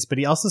Space Ace, but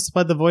he also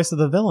supplied the voice of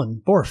the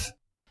villain, Borf.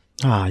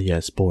 Ah,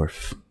 yes,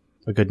 Borf.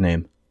 A good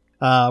name.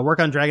 Work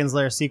on Dragon's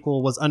Lair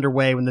sequel was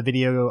underway when the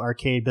video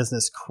arcade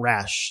business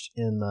crashed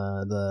in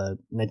the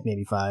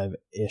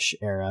 1985-ish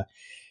era.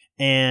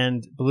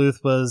 And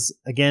Bluth was,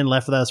 again,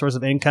 left without a source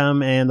of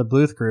income, and the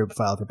Bluth Group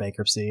filed for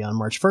bankruptcy on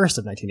March 1st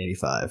of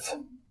 1985.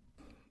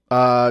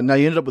 Now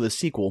you ended up with a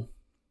sequel,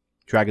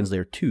 Dragon's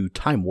Lair 2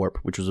 Time Warp,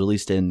 which was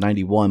released in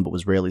 91 but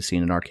was rarely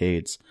seen in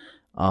arcades,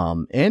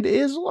 and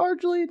is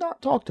largely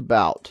not talked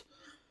about.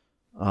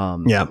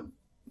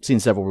 Seen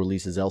several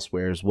releases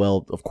elsewhere as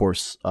well, of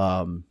course,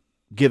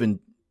 given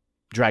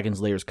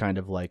Dragon's Lair's kind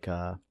of like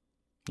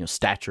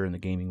stature in the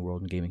gaming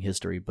world and gaming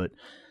history, but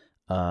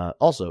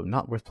also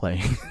not worth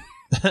playing.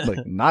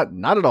 Like not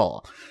at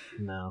all.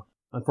 No,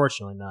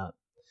 unfortunately not.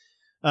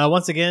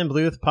 Once again,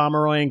 Bluth,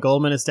 Pomeroy, and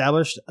Goldman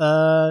established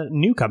a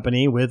new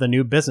company with a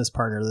new business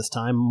partner this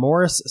time,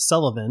 Morris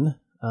Sullivan.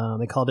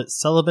 They called it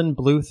Sullivan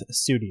Bluth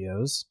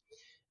Studios.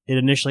 It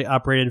initially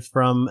operated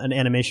from an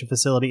animation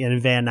facility in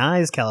Van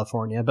Nuys,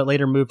 California, but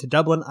later moved to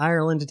Dublin,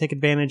 Ireland to take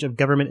advantage of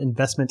government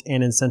investment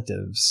and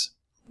incentives.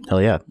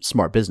 Hell yeah,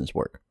 smart business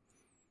work.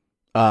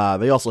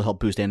 They also helped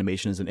boost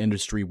animation as an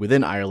industry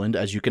within Ireland.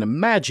 As you can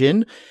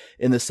imagine,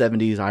 in the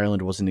 70s,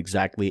 Ireland wasn't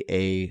exactly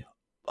a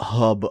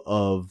hub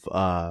of,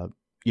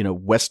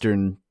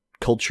 Western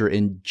culture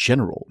in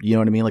general. You know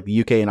what I mean? Like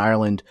the UK and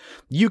Ireland.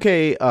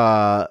 UK,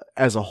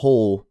 as a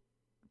whole,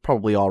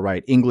 probably all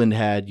right. England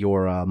had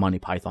your Monty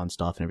Python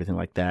stuff and everything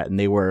like that, and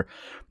they were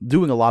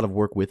doing a lot of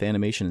work with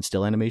animation and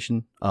still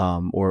animation,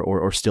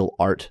 or still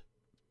art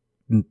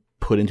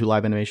put into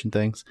live animation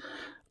things.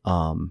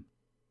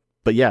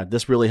 But yeah,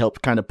 this really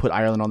helped kind of put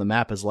Ireland on the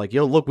map as like,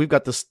 yo, look, we've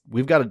got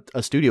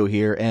a studio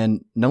here,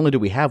 and not only do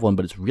we have one,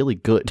 but it's really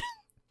good.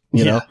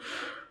 you know?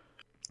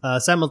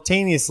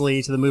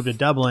 Simultaneously to the move to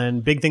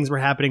Dublin, big things were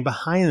happening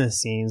behind the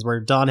scenes where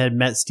Don had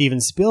met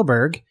Steven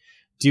Spielberg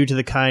due to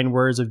the kind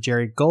words of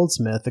Jerry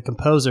Goldsmith, the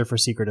composer for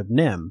Secret of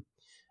Nim.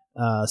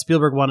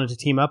 Spielberg wanted to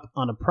team up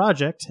on a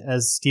project,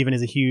 as Steven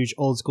is a huge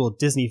old school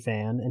Disney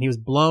fan, and he was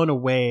blown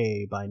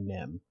away by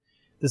Nim.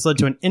 This led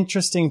to an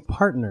interesting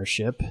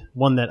partnership,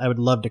 one that I would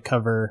love to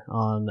cover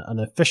on an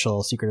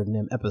official Secret of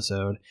Nim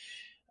episode.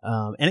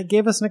 And it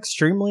gave us an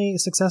extremely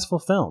successful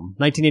film,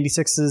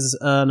 1986's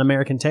An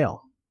American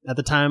Tail. At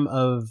the time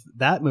of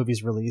that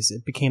movie's release,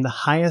 it became the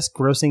highest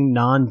grossing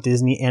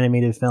non-Disney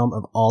animated film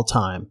of all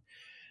time,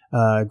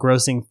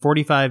 grossing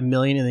 $45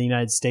 million in the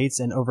United States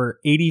and over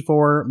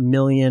 $84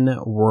 million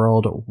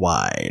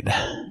worldwide.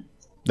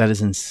 That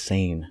is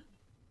insane.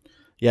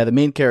 Yeah, the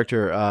main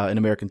character in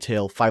American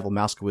Tail, Fievel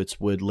Mouskowitz,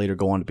 would later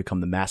go on to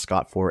become the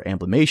mascot for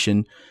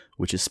Amblimation,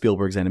 which is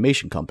Spielberg's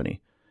animation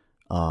company.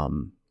 There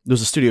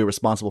was a studio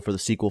responsible for the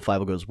sequel,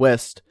 Fievel Goes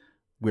West,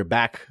 We're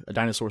Back, A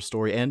Dinosaur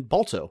Story, and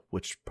Balto,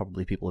 which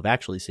probably people have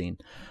actually seen.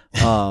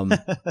 It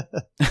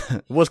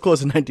was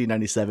closed in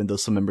 1997, though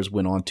some members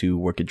went on to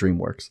work at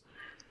DreamWorks.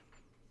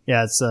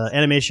 Yeah, it's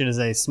animation is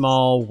a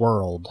small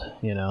world,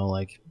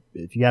 like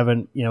if you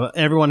haven't,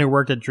 everyone who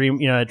worked at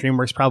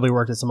DreamWorks probably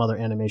worked at some other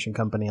animation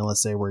company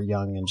unless they were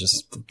young and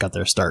just got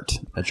their start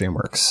at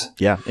DreamWorks.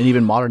 Yeah, and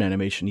even modern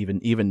animation,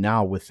 even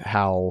now with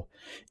how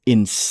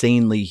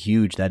insanely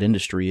huge that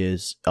industry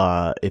is,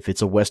 if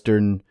it's a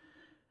Western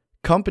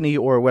company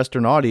or a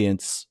Western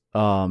audience,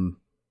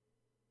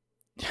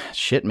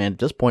 shit, man, at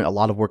this point, a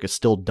lot of work is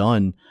still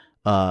done,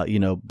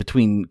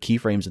 between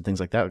keyframes and things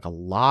like that. Like a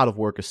lot of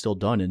work is still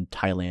done in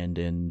Thailand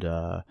and,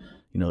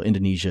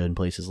 Indonesia and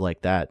places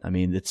like that. I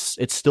mean, it's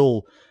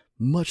still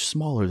much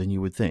smaller than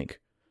you would think.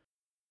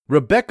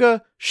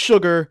 Rebecca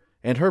Sugar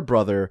and her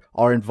brother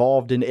are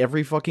involved in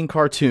every fucking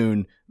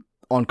cartoon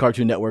on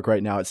Cartoon Network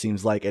right now, it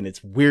seems like, and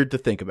it's weird to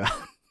think about.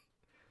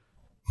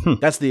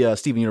 That's the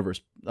Steven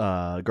Universe,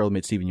 girl who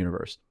made Steven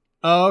Universe.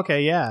 Oh,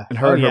 okay, yeah. And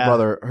her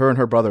and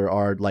her brother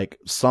are like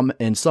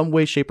in some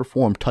way, shape, or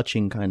form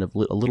touching kind of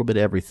a little bit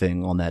of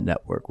everything on that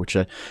network, which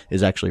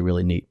is actually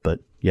really neat. But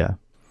yeah.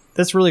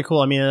 That's really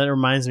cool. I mean, that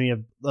reminds me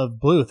of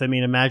Bluth. I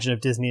mean, imagine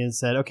if Disney had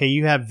said, okay,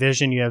 you have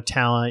vision, you have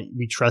talent,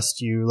 we trust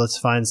you. Let's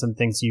find some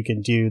things you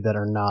can do that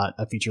are not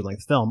a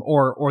feature-length film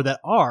or that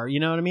are, you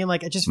know what I mean?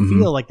 Like, I just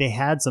feel like they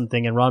had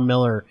something, and Ron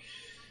Miller,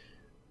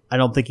 I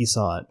don't think he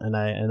saw it. And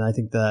I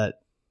think that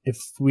if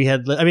we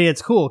had, I mean,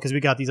 it's cool because we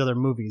got these other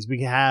movies.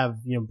 We have,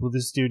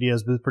 Bluth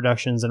Studios, Bluth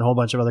Productions, and a whole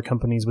bunch of other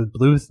companies with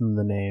Bluth in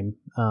the name.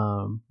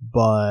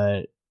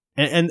 But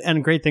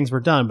great things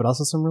were done, but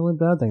also some really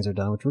bad things are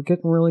done, which we're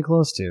getting really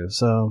close to.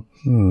 So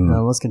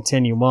let's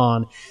continue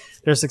on.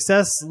 Their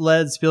success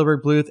led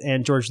Spielberg, Bluth,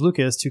 and George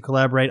Lucas to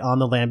collaborate on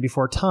The Land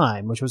Before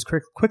Time, which was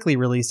quickly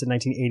released in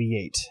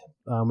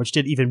 1988, which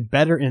did even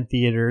better in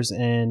theaters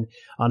and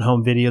on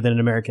home video than An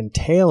American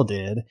Tail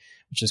did,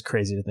 which is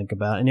crazy to think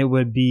about. And it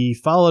would be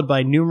followed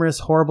by numerous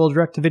horrible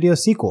direct-to-video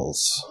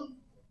sequels.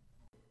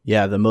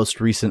 Yeah, the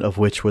most recent of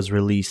which was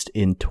released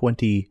in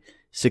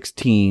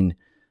 2016.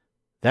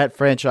 That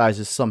franchise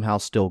is somehow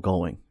still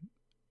going.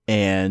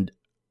 And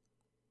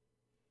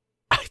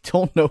I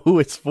don't know who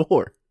it's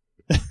for.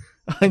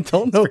 I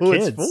don't know who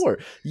it's for.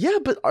 Yeah,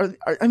 but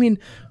I mean,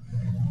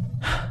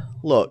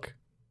 look,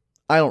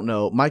 I don't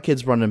know. My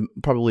kids run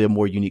probably a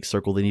more unique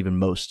circle than even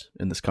most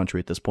in this country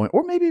at this point.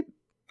 Or maybe,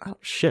 I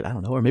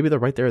don't know. Or maybe they're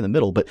right there in the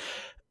middle. But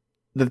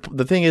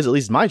the thing is, at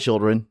least my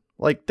children,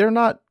 like, they're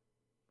not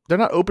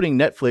opening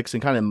Netflix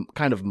and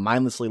kind of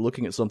mindlessly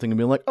looking at something and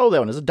being like, oh, that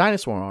one has a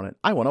dinosaur on it.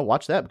 I want to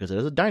watch that because it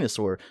has a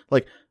dinosaur.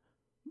 Like,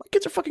 my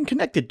kids are fucking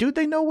connected, dude.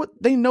 They know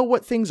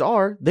what things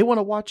are. They want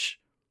to watch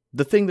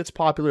the thing that's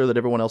popular that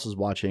everyone else is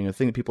watching, the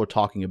thing that people are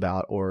talking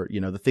about, or,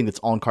 the thing that's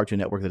on Cartoon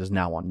Network that is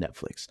now on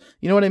Netflix.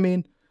 You know what I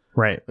mean?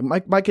 Right.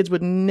 My kids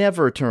would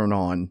never turn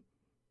on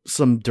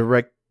some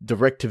direct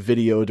to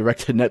video,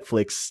 direct to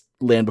Netflix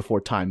Land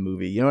Before Time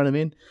movie. You know what I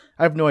mean?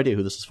 I have no idea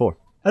who this is for.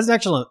 That's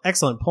an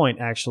excellent point,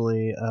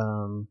 actually,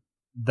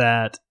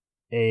 that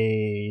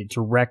a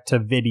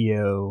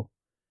direct-to-video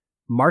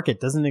market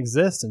doesn't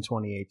exist in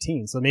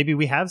 2018. So maybe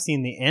we have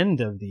seen the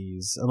end of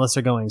these, unless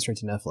they're going straight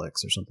to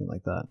Netflix or something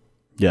like that.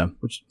 Yeah.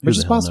 Which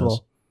is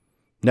possible.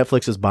 Knows?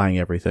 Netflix is buying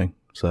everything,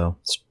 so.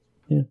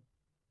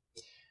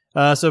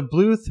 Yeah. So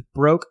Bluth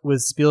broke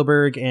with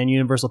Spielberg and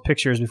Universal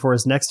Pictures before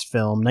his next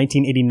film,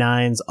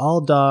 1989's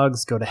All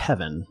Dogs Go to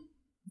Heaven.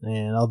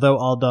 And although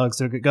All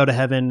Dogs Go to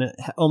Heaven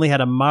only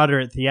had a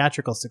moderate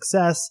theatrical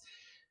success,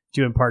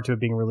 due in part to it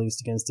being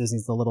released against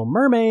Disney's The Little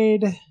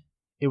Mermaid,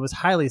 it was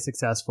highly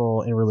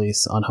successful in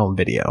release on home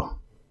video.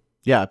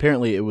 Yeah,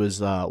 apparently it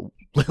was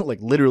like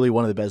literally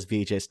one of the best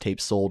VHS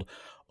tapes sold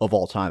of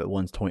all time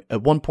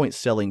at one point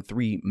selling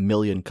 3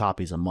 million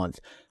copies a month.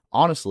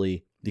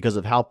 Honestly, because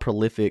of how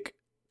prolific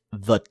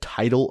the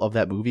title of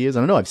that movie is.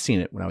 And I know I've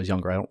seen it when I was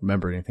younger. I don't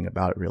remember anything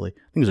about it really.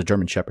 I think there's a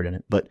German Shepherd in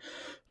it, but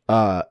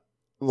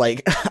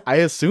like I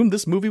assumed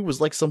this movie was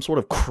like some sort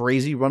of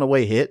crazy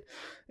runaway hit,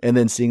 and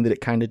then seeing that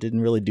it kind of didn't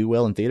really do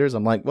well in theaters,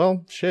 I'm like,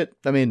 well, shit.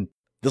 I mean,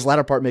 this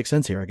latter part makes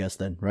sense here, I guess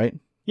then, right?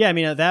 Yeah, I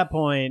mean, at that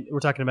point, we're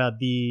talking about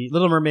the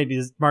Little Mermaid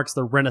marks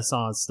the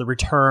renaissance, the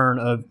return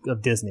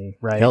of Disney,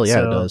 right? Hell yeah,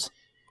 it does.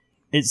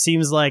 It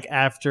seems like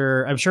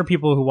after, I'm sure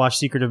people who watched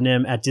Secret of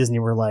NIMH at Disney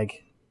were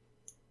like,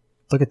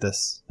 look at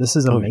this. This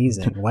is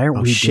amazing. Why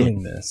aren't we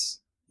doing this?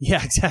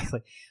 Yeah,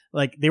 exactly.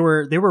 Like they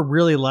were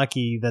really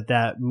lucky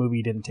that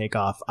movie didn't take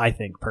off, I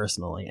think,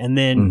 personally. And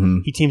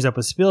then he teams up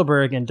with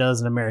Spielberg and does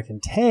An American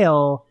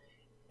Tail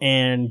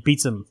and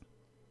beats him.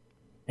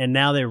 And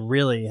now they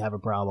really have a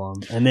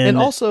problem. And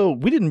also,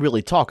 we didn't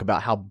really talk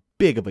about how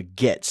big of a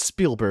get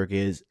Spielberg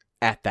is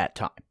at that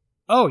time.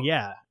 Oh,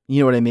 yeah.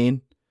 You know what I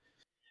mean?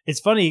 It's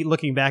funny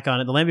looking back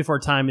on it. The Land Before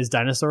Time is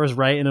dinosaurs,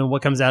 right? And then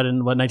what comes out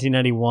in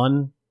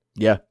 1991?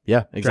 Yeah,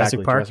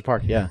 exactly. Jurassic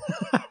Park, yeah.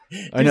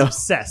 I know.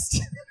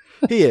 Obsessed.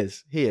 He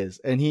is,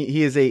 and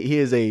he is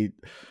a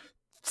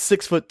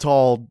 6 foot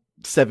tall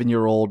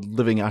 7-year-old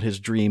living out his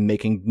dream,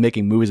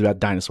 making movies about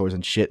dinosaurs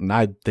and shit, and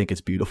I think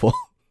it's beautiful.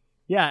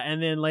 Yeah,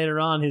 and then later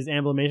on, his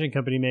Amblimation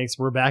company makes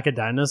We're Back, a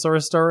Dinosaur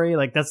Story.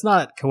 Like, that's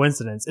not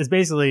coincidence. It's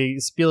basically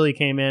Spielberg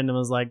came in and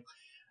was like,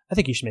 I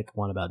think you should make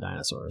one about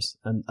dinosaurs,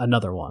 and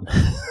another one.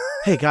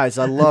 Hey guys,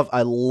 I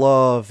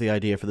love the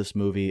idea for this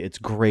movie. It's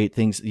great.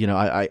 Things, you know,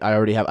 I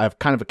have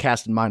kind of a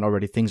cast in mind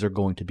already. Things are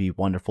going to be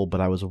wonderful,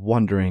 but I was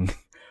wondering,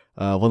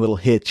 one little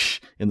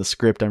hitch in the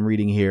script I'm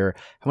reading here,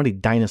 how many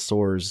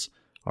dinosaurs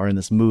are in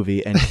this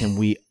movie, and can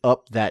we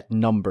up that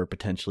number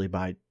potentially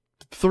by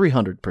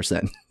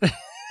 300%?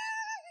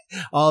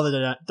 all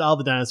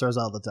the dinosaurs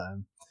all the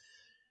time.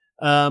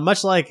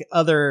 Much like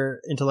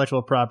other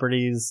intellectual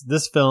properties,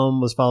 this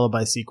film was followed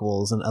by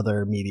sequels and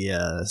other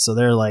media. So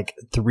there are like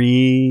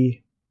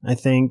 3, I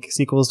think,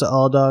 sequels to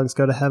All Dogs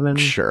Go to Heaven.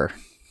 Sure.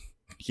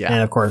 Yeah.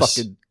 And of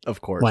course.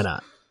 Why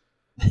not?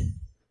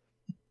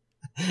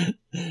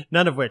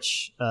 None of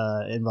which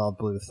involved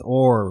Bluth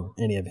or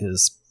any of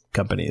his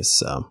companies.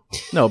 So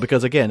no,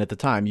 because again, at the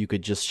time, you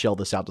could just shell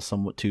this out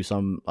to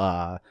some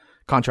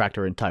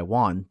contractor in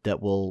Taiwan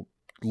that will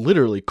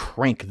literally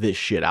crank this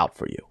shit out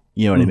for you.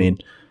 You know what I mean?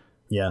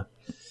 Yeah.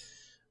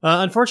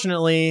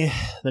 Unfortunately,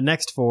 the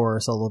next 4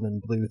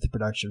 Sullivan Bluth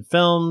production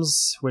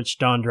films, which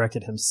Don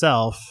directed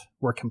himself,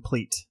 were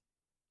complete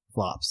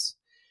flops.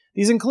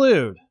 These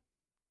include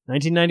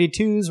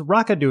 1992's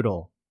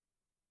Rockadoodle,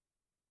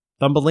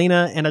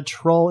 Thumbelina and a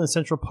Troll in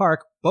Central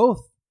Park,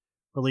 both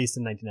released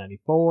in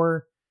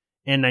 1994,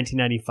 and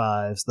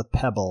 1995's The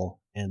Pebble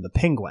and the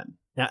Penguin.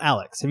 Now,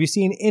 Alex, have you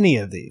seen any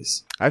of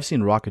these? I've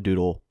seen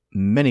Rockadoodle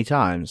many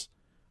times.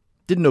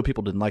 Didn't know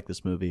people didn't like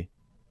this movie.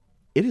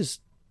 It is.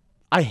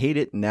 I hate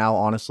it now,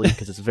 honestly,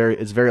 because it's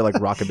very like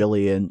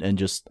rockabilly and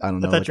just I don't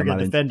know. I thought you were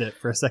gonna defend it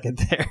for a second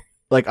there.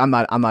 Like I'm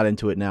not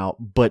into it now,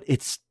 but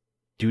it's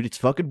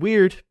fucking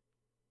weird.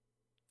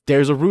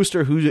 There's a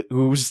rooster whose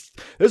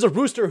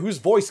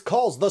voice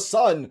calls the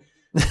sun,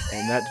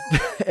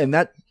 and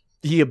that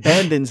he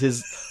abandons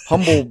his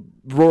humble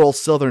rural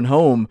southern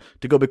home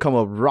to go become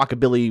a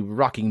rockabilly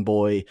rocking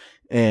boy,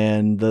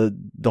 and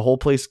the whole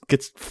place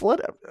gets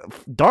flooded,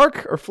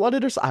 dark or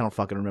flooded, or I don't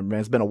fucking remember, man.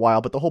 It's been a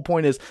while, but the whole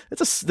point is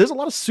there's a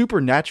lot of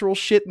supernatural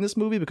shit in this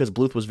movie because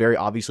Bluth was very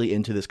obviously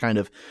into this kind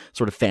of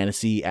sort of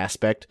fantasy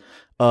aspect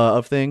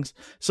of things.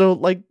 So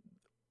like,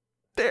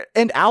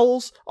 and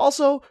owls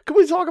also. Can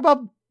we talk about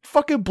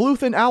fucking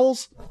Bluth and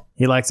owls?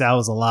 He likes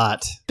owls a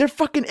lot. They're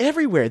fucking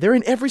everywhere. They're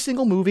in every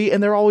single movie,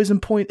 and they're always in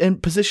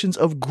positions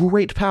of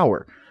great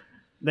power.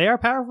 They are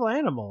powerful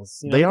animals.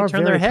 You know, they are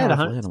turn very their head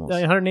powerful animals.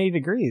 180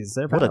 degrees.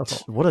 They're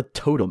powerful. What a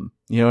totem.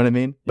 You know what I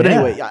mean? But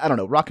anyway, I don't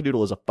know.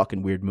 Rockadoodle is a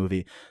fucking weird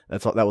movie.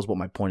 That was what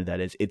my point of that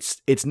is.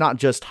 It's not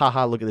just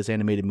haha, look at this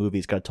animated movie.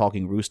 It's got a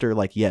talking rooster.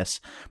 Like, yes,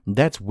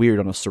 that's weird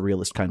on a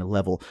surrealist kind of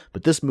level.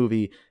 But this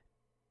movie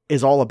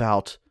is all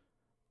about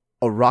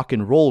a rock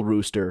and roll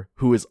rooster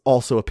who is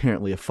also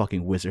apparently a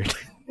fucking wizard.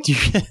 Do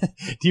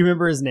you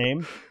remember his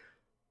name?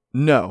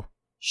 No.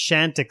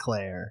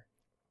 Chanticleer.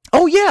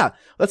 Oh, yeah.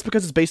 That's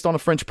because it's based on a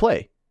French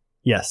play.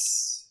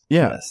 Yes.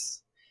 Yeah.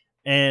 Yes.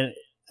 And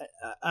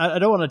I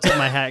don't want to tip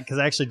my hat because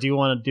I actually do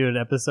want to do an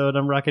episode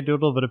on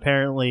Rockadoodle, but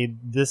apparently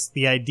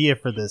the idea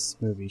for this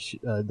movie,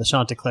 the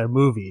Chanticleer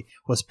movie,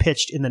 was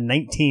pitched in the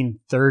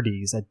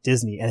 1930s at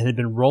Disney and had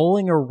been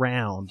rolling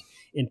around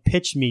in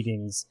pitch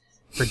meetings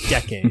for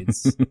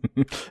decades.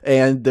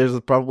 And there's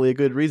probably a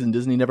good reason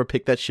Disney never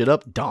picked that shit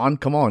up. Don,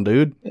 come on,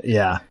 dude.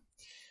 Yeah.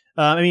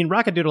 I mean,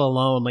 Rockadoodle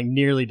alone like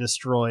nearly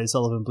destroyed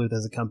Sullivan Bluth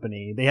as a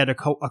company. They had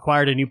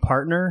acquired a new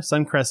partner,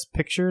 Suncrest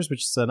Pictures,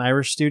 which is an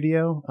Irish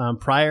studio,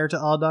 prior to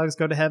All Dogs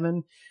Go to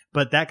Heaven.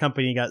 But that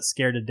company got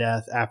scared to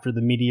death after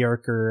the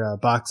mediocre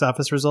box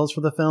office results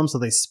for the film, so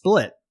they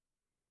split,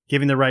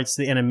 giving the rights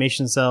to the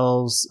animation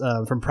cells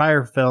from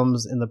prior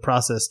films in the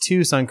process to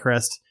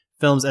Suncrest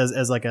Films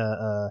as like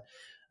a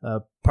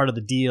part of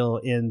the deal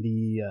in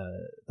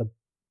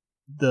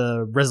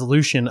the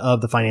resolution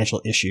of the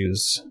financial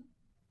issues.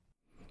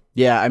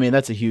 Yeah, I mean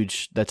that's a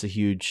huge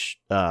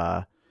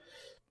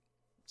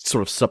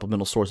sort of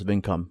supplemental source of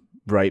income,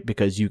 right?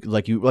 Because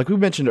like we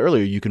mentioned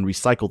earlier, you can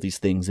recycle these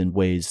things in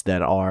ways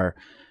that are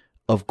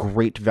of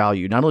great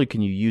value. Not only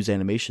can you use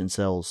animation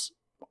cells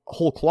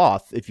whole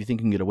cloth if you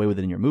think you can get away with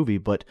it in your movie,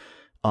 but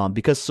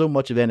because so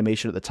much of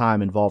animation at the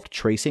time involved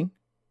tracing,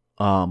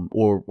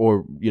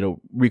 or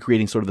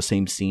recreating sort of the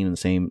same scene and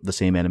the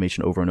same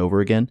animation over and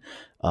over again,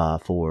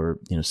 for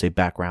say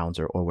backgrounds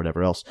or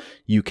whatever else,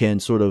 you can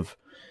sort of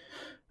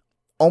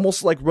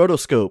almost like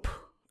rotoscope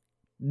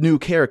new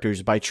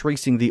characters by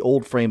tracing the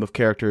old frame of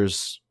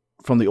characters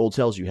from the old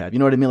cells you have. You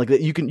know what I mean? Like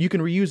that you can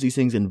reuse these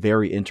things in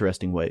very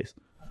interesting ways.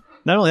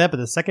 Not only that, but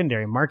the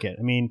secondary market.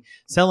 I mean,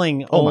 selling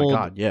my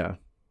God, yeah.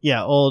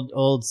 Yeah,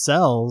 old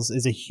cells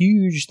is a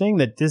huge thing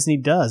that Disney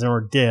does, or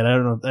did. I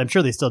don't know. I'm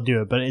sure they still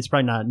do it, but it's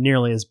probably not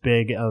nearly as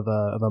big of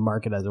a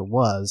market as it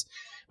was.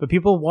 But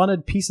people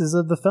wanted pieces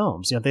of the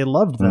films. They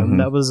loved them. Mm-hmm.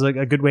 That was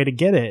a good way to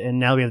get it. And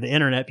now we have the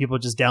internet. People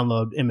just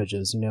download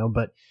images,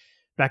 But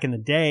back in the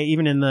day,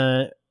 even in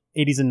the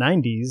 80s and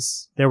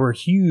 90s, there were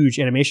huge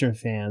animation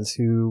fans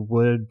who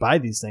would buy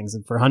these things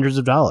for hundreds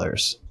of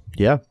dollars.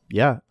 Yeah.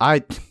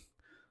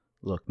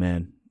 Look,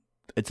 man.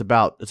 It's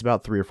about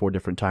 3 or 4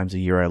 different times a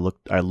year I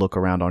look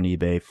around on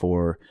eBay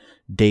for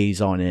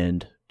days on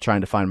end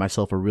trying to find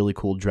myself a really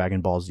cool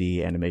Dragon Ball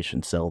Z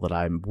animation cell that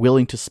I'm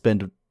willing to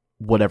spend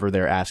whatever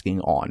they're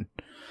asking on.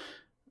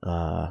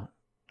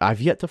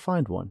 I've yet to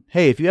find one.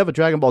 Hey, if you have a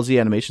Dragon Ball Z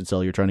animation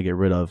cell you're trying to get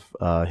rid of,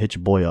 hit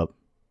your boy up.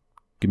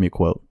 Give me a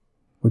quote.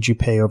 Would you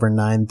pay over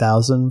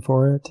 $9,000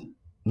 for it?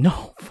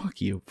 No, fuck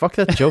you. Fuck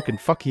that joke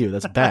and fuck you.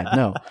 That's bad.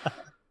 No.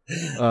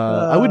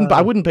 I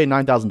wouldn't pay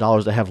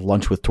 $9,000 to have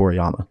lunch with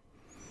Toriyama.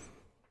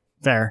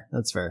 Fair.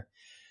 That's fair.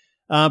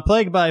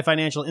 Plagued by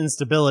financial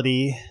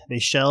instability, they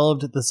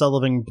shelved the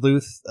Sullivan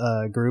Bluth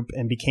group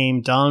and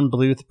became Don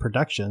Bluth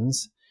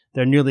Productions.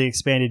 Their newly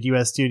expanded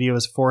U.S. studio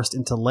was forced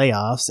into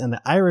layoffs, and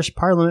the Irish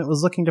Parliament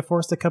was looking to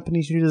force the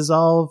company to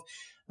dissolve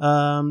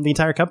the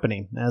entire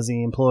company, as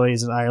the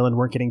employees in Ireland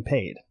weren't getting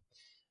paid.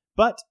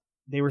 But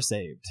they were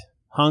saved.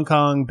 Hong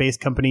Kong-based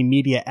company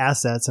Media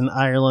Assets and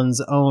Ireland's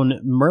own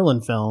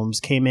Merlin Films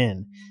came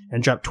in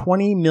and dropped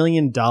 $20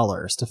 million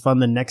to fund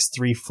the next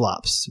 3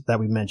 flops that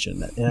we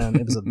mentioned. And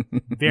it was a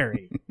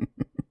very,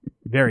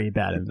 very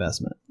bad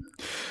investment.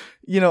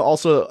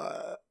 Also,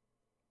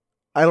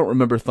 I don't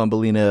remember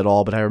Thumbelina at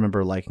all, but I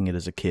remember liking it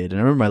as a kid. And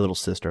I remember my little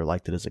sister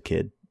liked it as a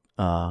kid.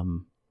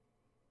 But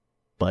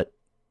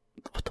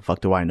what the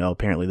fuck do I know?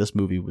 Apparently this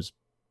movie was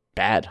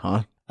bad,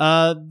 huh?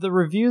 The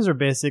reviews are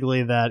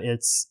basically that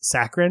it's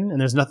saccharine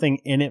and there's nothing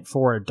in it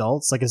for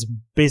adults. Like it's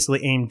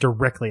basically aimed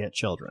directly at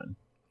children.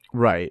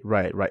 Right.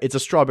 It's a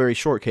strawberry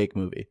shortcake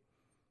movie.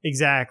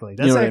 Exactly.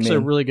 That's actually a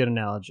really good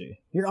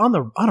analogy. You're on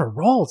a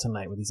roll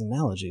tonight with these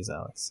analogies,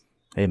 Alex.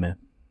 Hey, man.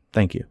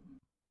 Thank you.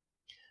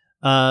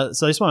 So I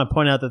just want to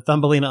point out that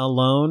Thumbelina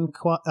alone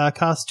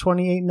cost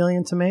 $28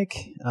 million to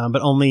make,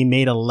 but only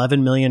made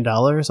 $11 million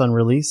on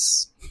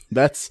release.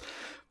 That's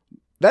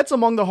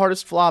among the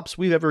hardest flops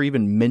we've ever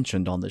even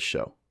mentioned on this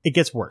show. It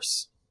gets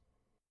worse.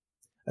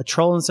 A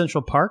Troll in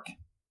Central Park,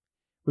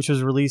 which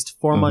was released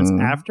 4 months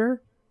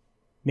after,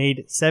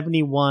 made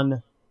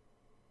 $71,000.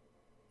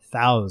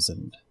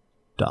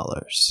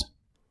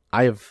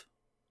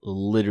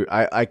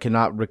 I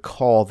cannot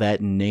recall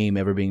that name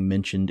ever being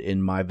mentioned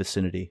in my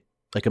vicinity.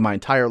 Like in my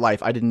entire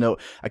life, I didn't know.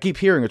 I keep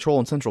hearing A Troll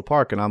in Central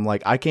Park, and I'm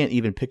like, I can't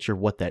even picture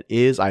what that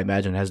is. I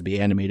imagine it has to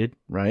be animated,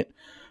 right?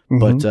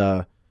 Mm-hmm.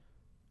 But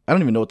I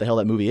don't even know what the hell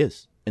that movie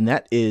is. And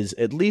that is,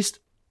 at least,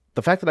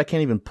 the fact that I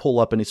can't even pull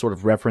up any sort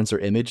of reference or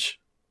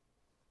image.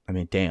 I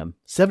mean, damn.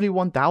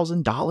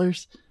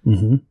 $71,000?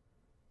 Mm-hmm.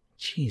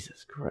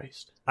 Jesus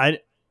Christ.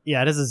 It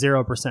is a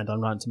 0%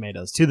 on Rotten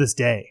Tomatoes to this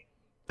day.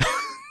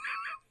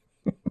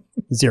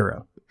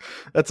 0.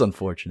 That's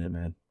unfortunate,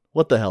 man.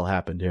 What the hell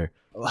happened here?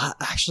 I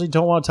actually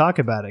don't want to talk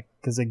about it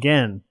because,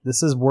 again,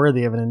 this is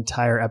worthy of an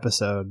entire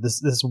episode.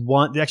 This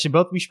one, actually,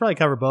 both. We should probably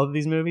cover both of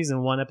these movies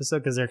in one episode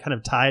because they're kind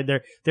of tied.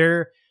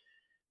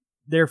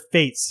 Their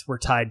fates were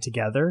tied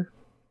together.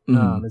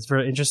 Mm-hmm. It's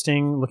very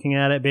interesting looking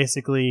at it.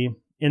 Basically,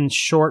 in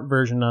short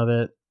version of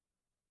it,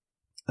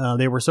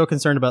 they were so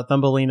concerned about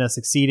Thumbelina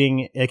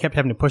succeeding, they kept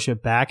having to push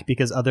it back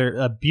because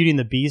other Beauty and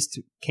the Beast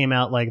came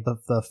out like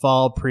the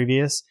fall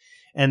previous,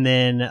 and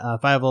then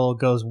Fievel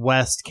Goes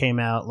West came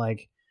out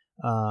like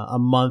a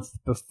month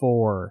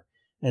before,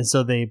 and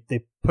so they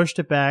pushed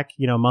it back,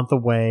 a month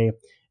away,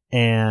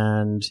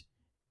 and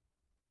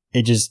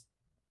it just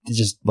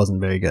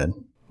wasn't very good.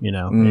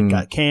 It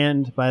got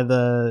canned by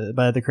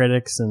the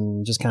critics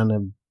and just kind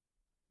of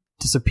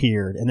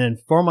disappeared. And then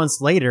 4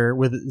 months later,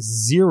 with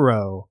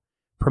zero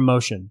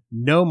promotion,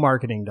 no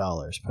marketing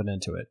dollars put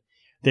into it,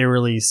 they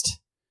released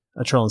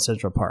A Troll in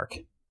Central Park.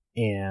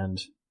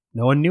 And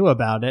no one knew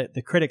about it.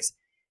 The critics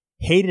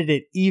hated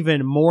it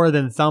even more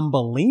than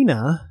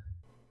Thumbelina.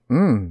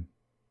 And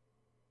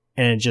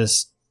it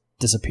just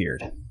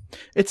disappeared.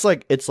 It's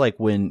like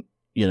when,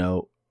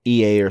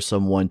 EA or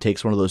someone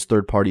takes one of those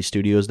third-party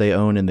studios they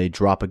own and they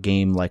drop a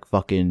game like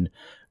fucking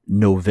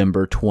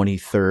November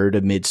 23rd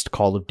amidst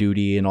Call of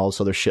Duty and all this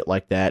other shit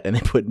like that, and they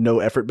put no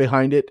effort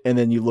behind it, and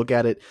then you look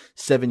at it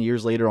 7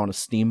 years later on a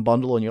Steam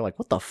bundle and you're like,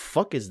 what the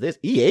fuck is this?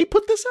 EA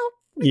put this out?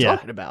 What are you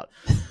talking about?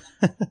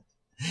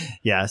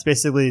 Yeah, it's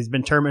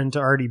been determined to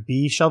already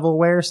be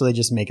shovelware, so they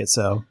just make it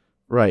so.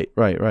 Right.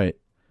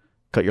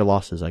 Cut your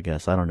losses, I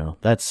guess. I don't know.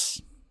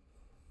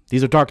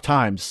 These are dark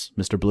times,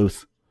 Mr.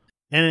 Bluth.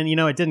 And then,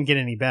 it didn't get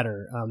any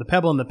better. The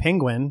Pebble and the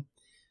Penguin,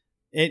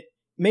 it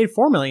made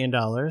 $4 million.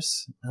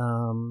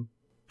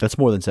 That's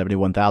more than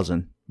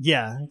 71,000.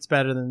 Yeah, it's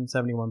better than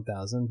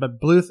 71,000.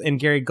 But Bluth and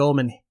Gary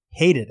Goldman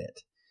hated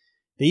it.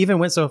 They even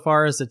went so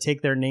far as to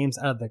take their names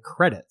out of the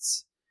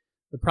credits.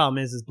 The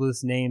problem is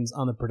Bluth's name's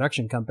on the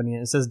production company,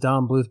 and it says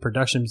Don Bluth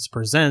Productions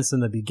Presents in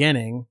the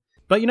beginning.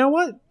 But you know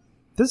what?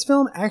 This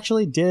film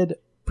actually did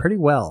pretty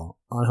well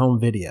on home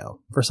video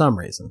for some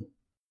reason.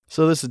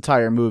 So this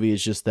entire movie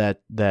is just that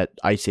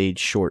Ice Age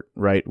short,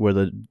 right? Where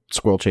the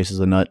squirrel chases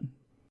a nut?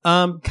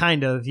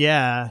 Kind of,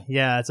 yeah.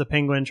 Yeah, it's a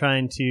penguin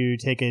trying to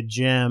take a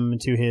gem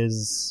to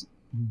his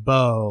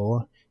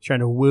bow, trying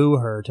to woo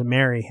her to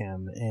marry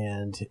him.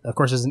 And, of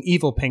course, there's an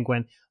evil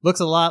penguin. Looks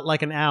a lot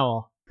like an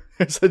owl.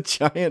 There's a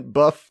giant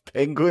buff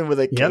penguin with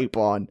a cape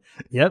on.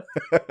 Yep.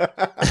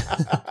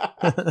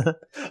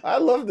 I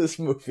love this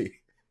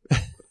movie.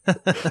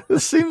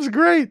 This seems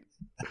great.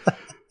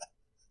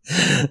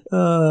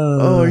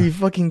 Oh, are you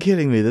fucking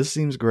kidding me? This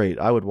seems great.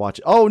 I would watch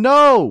it. Oh,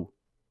 no!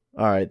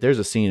 All right, there's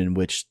a scene in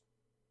which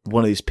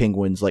one of these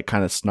penguins like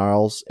kind of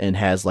snarls and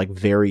has like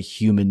very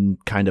human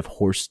kind of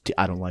horse.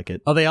 I don't like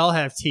it. Oh, they all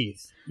have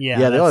teeth.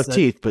 Yeah, they all have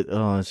teeth, but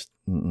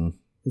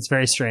it's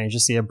very strange to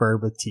see a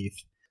bird with teeth.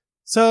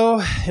 So,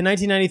 in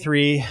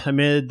 1993,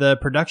 amid the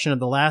production of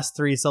the last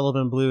three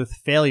Sullivan Bluth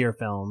failure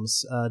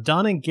films,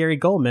 Don and Gary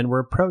Goldman were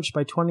approached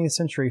by 20th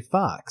Century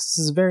Fox.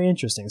 This is very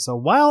interesting. So,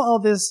 while all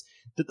these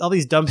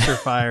dumpster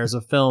fires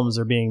of films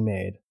are being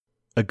made,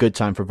 a good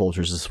time for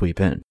vultures to sweep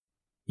in.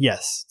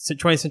 Yes, so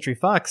 20th Century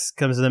Fox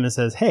comes to them and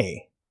says,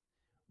 "Hey,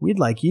 we'd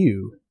like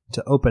you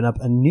to open up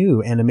a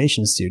new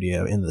animation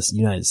studio in the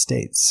United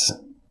States."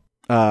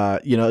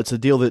 It's a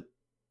deal that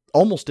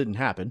almost didn't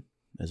happen.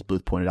 As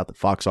Bluth pointed out, that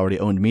Fox already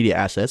owned media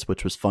assets,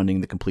 which was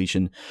funding the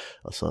completion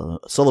of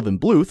Sullivan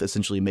Bluth,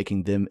 essentially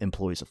making them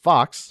employees of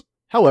Fox.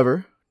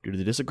 However, due to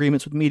the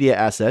disagreements with media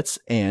assets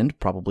and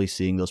probably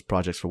seeing those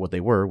projects for what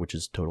they were, which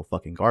is total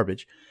fucking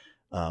garbage,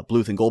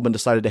 Bluth and Goldman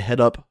decided to head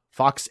up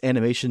Fox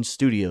Animation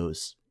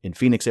Studios in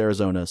Phoenix,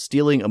 Arizona,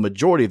 stealing a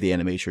majority of the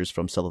animators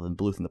from Sullivan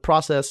Bluth in the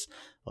process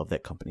of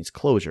that company's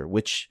closure,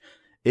 which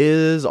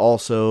is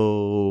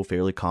also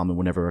fairly common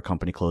whenever a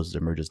company closes or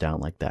merges down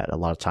like that. A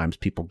lot of times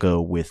people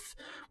go with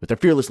their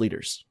fearless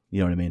leaders. You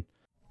know what I mean?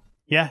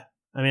 Yeah.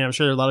 I mean, I'm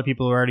sure a lot of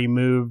people who already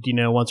moved,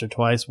 once or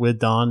twice with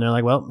Don. They're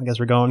like, well, I guess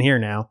we're going here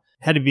now.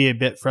 Had to be a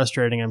bit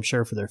frustrating, I'm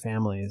sure, for their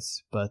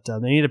families, but they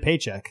need a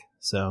paycheck.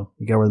 So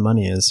you go where the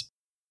money is.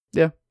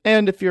 Yeah.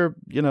 And if you're,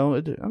 I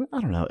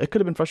don't know, it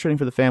could have been frustrating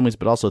for the families,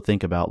 but also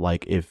think about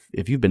like if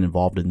you've been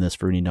involved in this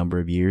for any number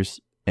of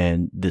years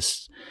and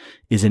this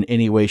is in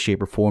any way,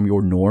 shape, or form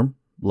your norm,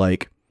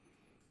 like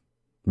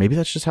maybe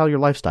that's just how your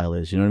lifestyle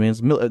is. You know what I mean? It's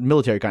a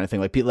military kind of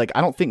thing. Like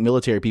I don't think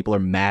military people are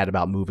mad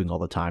about moving all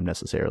the time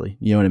necessarily.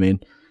 You know what I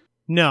mean?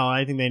 No,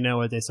 I think they know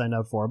what they signed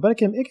up for, but it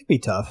can be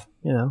tough,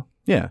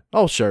 Yeah.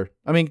 Oh, sure.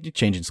 I mean, you're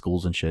changing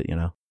schools and shit,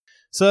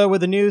 So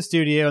with the new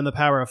studio and the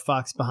power of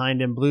Fox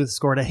behind him, Bluth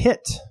scored a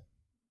hit.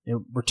 A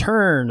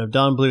return of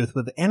Don Bluth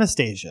with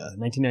Anastasia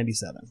in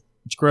 1997,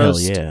 which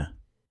grossed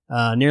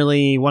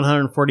nearly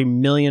 $140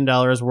 million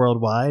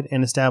worldwide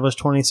and established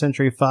 20th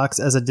Century Fox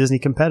as a Disney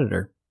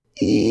competitor.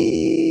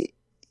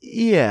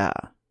 Yeah.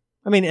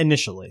 I mean,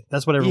 initially.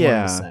 That's what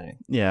everyone was saying.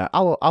 Yeah,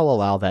 I'll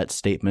allow that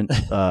statement.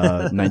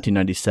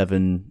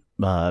 1997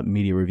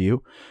 media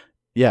review.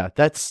 Yeah,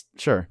 that's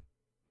sure.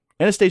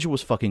 Anastasia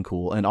was fucking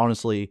cool, and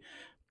honestly,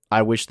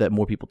 I wish that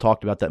more people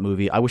talked about that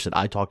movie. I wish that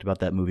I talked about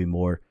that movie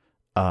more.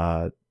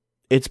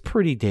 It's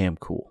pretty damn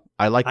cool.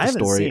 I like the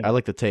story. I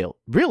like the tale.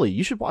 Really,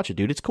 you should watch it,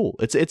 dude. It's cool.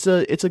 It's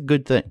a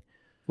good thing.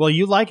 Well,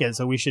 you like it,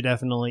 so we should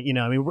definitely,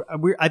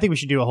 I think we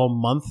should do a whole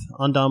month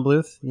on Don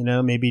Bluth.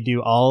 Maybe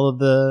do all of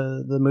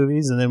the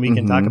movies, and then we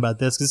can talk about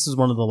this. This is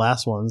one of the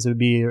last ones. It would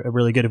be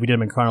really good if we did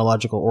them in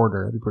chronological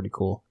order. It'd be pretty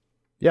cool.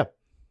 Yeah,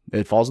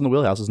 it falls in the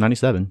wheelhouse. It's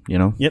 97.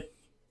 Yep.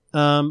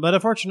 But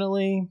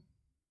unfortunately,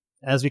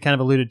 as we kind of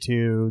alluded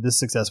to, this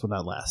success would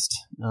not last.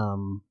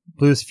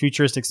 Bluth's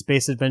futuristic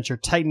space adventure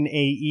Titan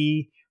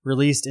AE,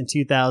 released in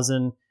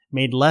 2000,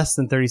 made less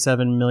than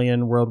 $37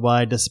 million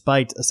worldwide,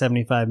 despite a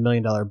 $75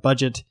 million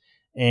budget.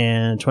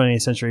 And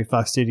 20th Century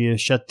Fox Studios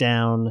shut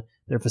down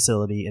their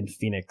facility in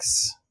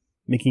Phoenix.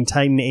 making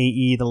Titan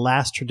AE the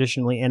last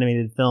traditionally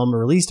animated film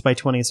released by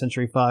 20th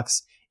Century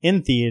Fox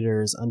in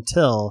theaters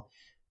until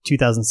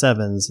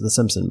 2007's The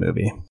Simpsons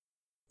movie.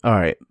 All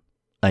right.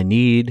 I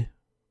need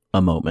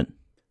a moment.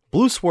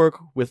 Bluth's work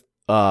with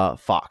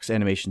Fox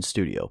Animation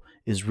Studio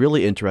is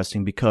really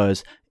interesting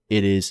because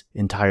it is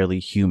entirely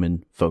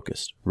human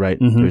focused, right?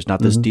 There's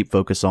not this deep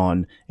focus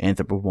on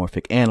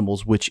anthropomorphic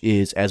animals, which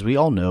is, as we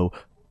all know,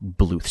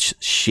 Bluth's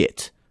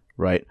shit,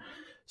 right?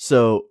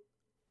 So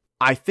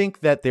I think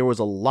that there was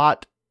a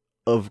lot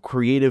of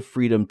creative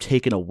freedom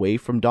taken away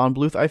from Don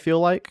Bluth. I feel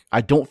like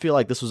I don't feel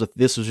like this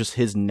was just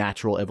his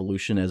natural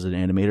evolution as an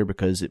animator,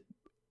 because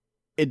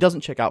it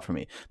doesn't check out for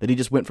me that he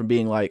just went from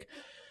being like,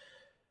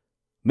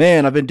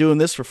 man, I've been doing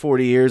this for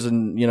 40 years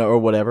and, you know, or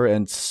whatever.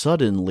 And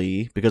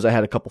suddenly, because I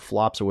had a couple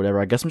flops or whatever,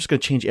 I guess I'm just going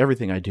to change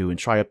everything I do and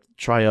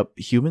try up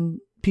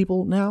human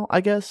people now, I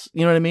guess.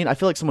 You know what I mean? I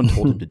feel like someone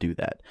told him to do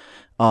that.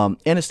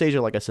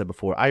 Anastasia, like I said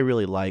before, I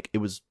really like. It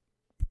was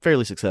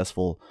fairly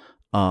successful.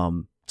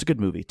 It's a good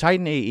movie.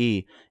 Titan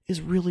AE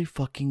is really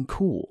fucking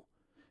cool.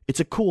 It's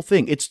a cool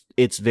thing.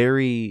 It's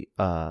very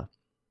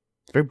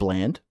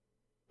bland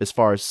as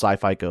far as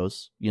sci-fi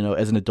goes. You know,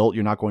 as an adult,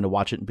 you're not going to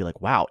watch it and be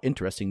like, wow,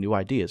 interesting new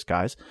ideas,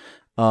 guys.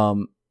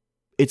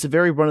 It's a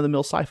very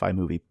run-of-the-mill sci-fi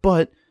movie,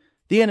 but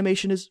the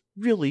animation is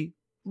really,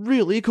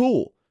 really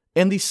cool.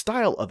 And the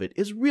style of it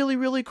is really,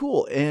 really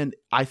cool. And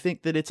I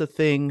think that it's a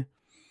thing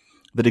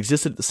that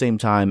existed at the same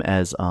time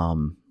as,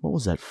 what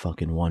was that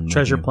fucking one movie?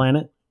 Treasure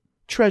Planet?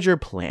 Treasure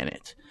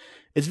Planet.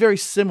 It's very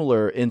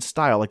similar in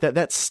style, like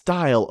that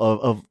style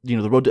of you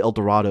know, The Road to El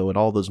Dorado and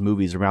all those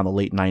movies around the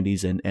late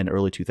 90s and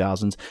early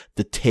 2000s,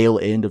 the tail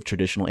end of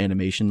traditional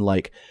animation.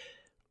 Like,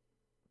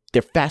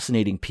 they're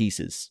fascinating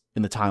pieces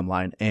in the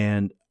timeline,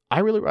 and I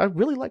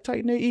really like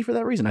Titan AE for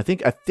that reason. I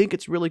think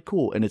it's really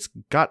cool, and it's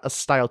got a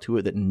style to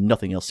it that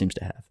nothing else seems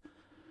to have.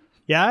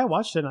 Yeah, I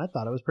watched it and I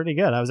thought it was pretty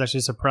good. I was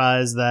actually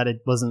surprised that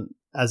it wasn't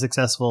as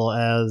successful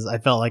as I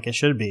felt like it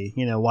should be,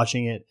 you know,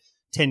 watching it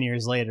 10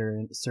 years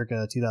later,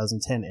 circa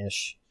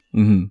 2010-ish.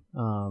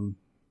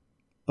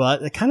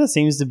 But it kind of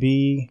seems to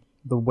be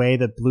the way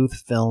that Bluth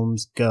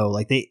films go.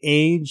 Like, they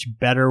age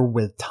better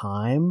with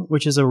time,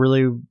 which is a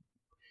really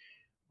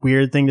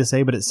weird thing to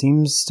say, but it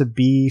seems to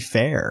be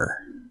fair.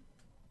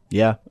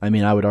 Yeah, I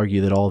mean, I would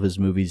argue that all of his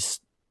movies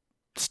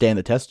stand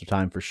the test of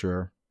time for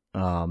sure.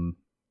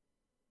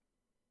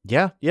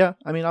 Yeah.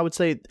 I mean, I would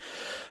say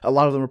a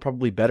lot of them are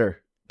probably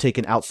better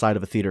taken outside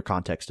of a theater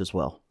context as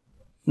well.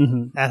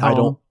 At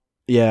home.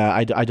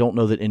 I don't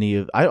know that any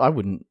of I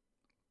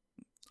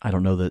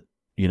don't know that,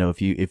 you know,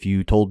 if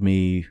you told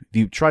me, if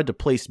you tried to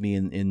place me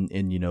in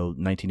you know,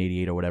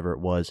 1988 or whatever it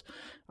was,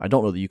 I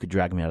don't know that you could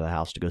drag me out of the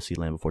house to go see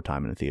Land Before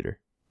Time in a theater.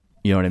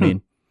 You know what I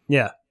mean?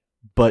 Yeah.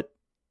 But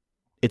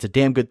it's a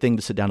damn good thing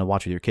to sit down and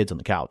watch with your kids on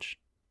the couch,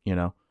 you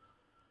know?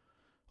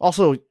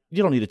 Also,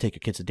 you don't need to take your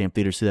kids to damn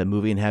theater to see that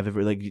movie and have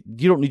you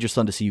don't need your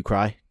son to see you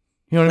cry.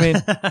 You know what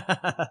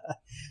I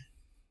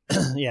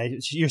mean? Yeah,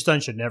 your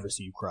son should never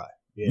see you cry.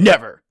 Yeah.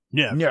 Never.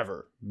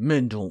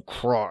 Men don't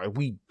cry.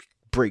 We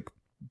break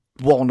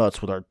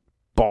walnuts with our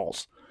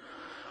balls.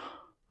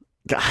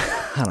 God,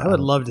 I would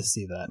love to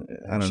see that.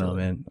 Actually. I don't know,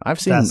 man. I've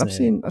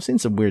seen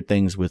some weird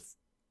things with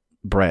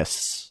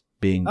breasts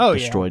being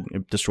destroyed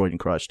and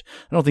crushed.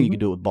 I don't think you can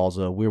do it with balls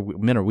though.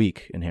 Men are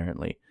weak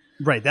inherently.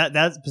 Right.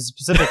 That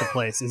specific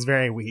place is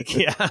very weak.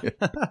 Yeah.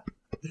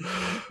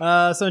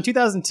 So in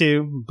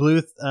 2002,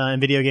 Bluth and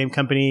video game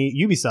company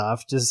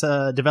Ubisoft just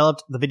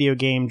developed the video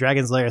game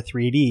Dragon's Lair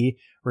 3D,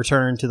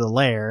 Return to the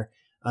Lair,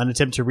 an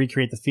attempt to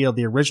recreate the feel of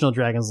the original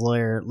Dragon's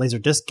Lair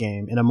Laserdisc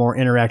game in a more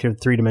interactive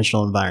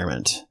three-dimensional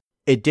environment.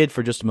 It did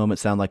for just a moment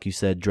sound like you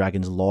said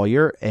Dragon's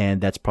Lawyer,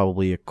 and that's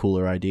probably a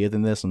cooler idea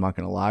than this, I'm not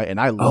going to lie. And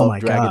I love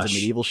Dragons and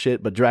medieval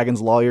shit, but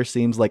Dragon's Lawyer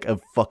seems like a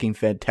fucking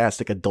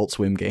fantastic Adult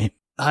Swim game.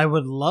 I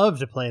would love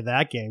to play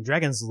that game.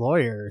 Dragon's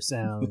Lawyer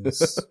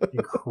sounds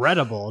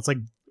incredible. It's like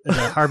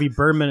a Harvey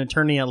Birdman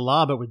attorney at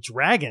law, but with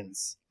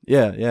dragons.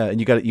 Yeah,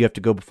 and you have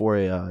to go before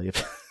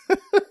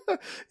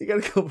you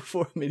got to go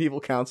before a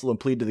medieval council and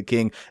plead to the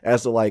king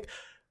as to like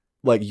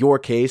your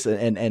case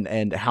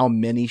and how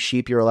many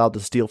sheep you're allowed to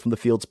steal from the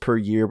fields per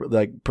year,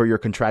 like per your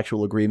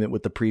contractual agreement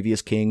with the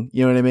previous king.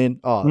 You know what I mean?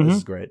 Oh, This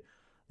is great.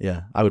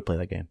 Yeah, I would play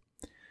that game.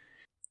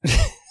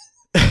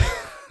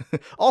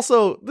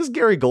 Also, this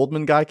Gary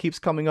Goldman guy keeps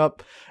coming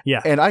up.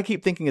 Yeah. And I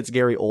keep thinking it's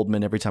Gary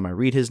Oldman every time I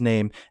read his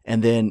name.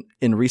 And then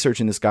in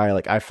researching this guy,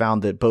 like, I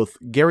found that both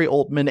Gary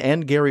Oldman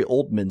and Gary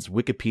Oldman's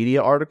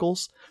Wikipedia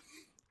articles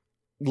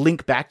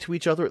link back to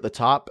each other at the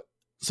top.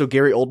 So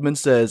Gary Oldman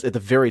says at the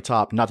very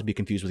top, not to be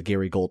confused with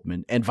Gary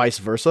Goldman, and vice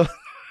versa.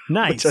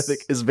 Nice. Which I think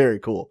is very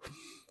cool.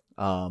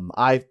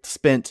 I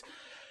spent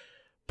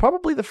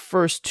probably the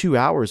first 2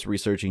 hours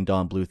researching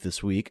Don Bluth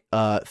this week,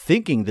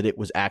 thinking that it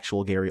was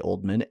actual Gary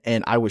Oldman,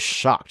 and I was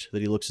shocked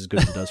that he looks as good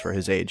as he does for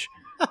his age.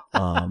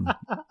 And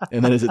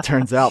then as it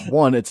turns out,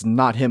 one, it's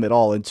not him at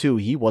all, and two,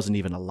 he wasn't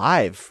even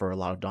alive for a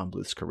lot of Don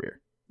Bluth's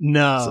career.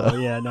 No,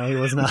 he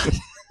was not.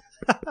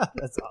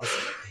 That's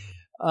awesome.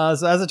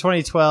 So as of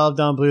 2012,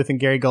 Don Bluth and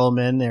Gary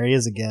Goldman, there he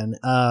is again,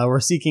 were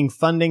seeking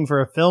funding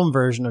for a film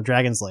version of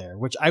Dragon's Lair,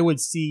 which I would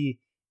see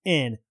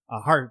in a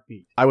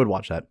heartbeat. I would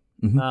watch that.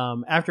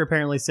 Mm-hmm. After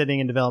apparently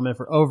sitting in development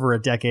for over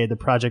a decade, the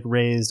project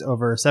raised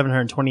over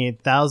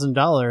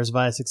 $728,000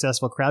 via a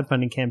successful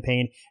crowdfunding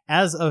campaign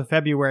as of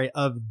February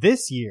of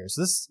this year.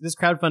 So this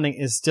crowdfunding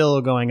is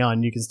still going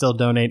on. You can still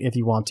donate if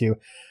you want to.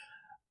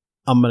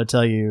 I'm going to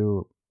tell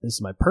you, this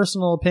is my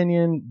personal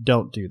opinion.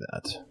 Don't do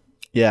that.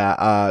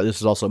 Yeah,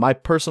 this is also my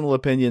personal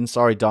opinion.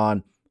 Sorry,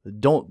 Don.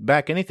 Don't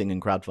back anything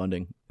in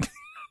crowdfunding.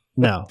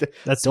 No,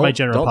 that's my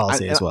general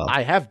policy as well.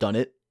 I have done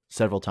it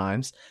several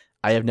times.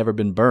 I have never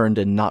been burned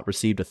and not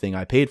received a thing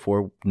I paid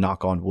for.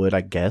 Knock on wood,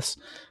 I guess.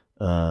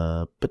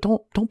 But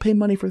don't pay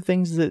money for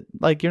things that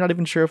like you're not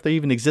even sure if they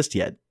even exist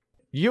yet.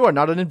 You are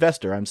not an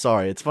investor. I'm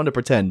sorry. It's fun to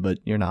pretend, but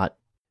you're not.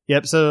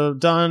 Yep. So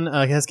Don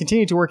has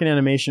continued to work in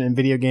animation and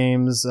video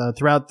games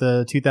throughout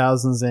the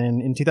 2000s,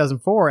 and in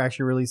 2004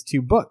 actually released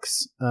 2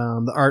 books: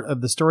 The Art of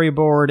the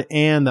Storyboard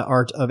and The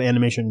Art of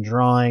Animation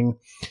Drawing.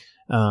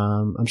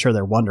 I'm sure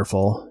they're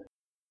wonderful.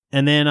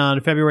 And then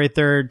on February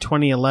 3rd,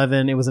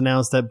 2011, it was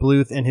announced that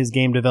Bluth and his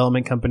game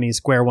development company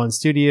Square One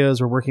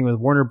Studios were working with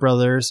Warner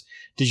Brothers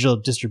Digital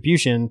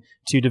Distribution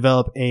to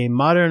develop a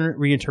modern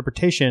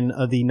reinterpretation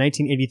of the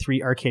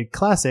 1983 arcade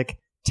classic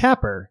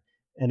Tapper.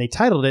 And they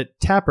titled it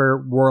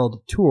Tapper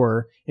World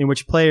Tour, in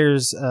which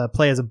players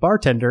play as a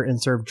bartender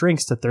and serve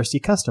drinks to thirsty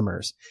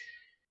customers.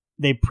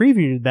 They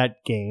previewed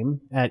that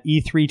game at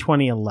E3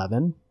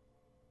 2011,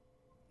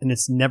 and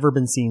it's never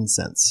been seen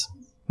since.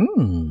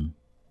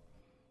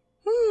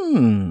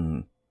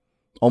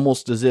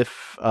 Almost as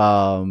if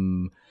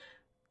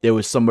there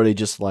was somebody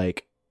just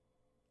like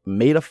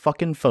made a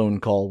fucking phone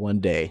call one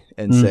day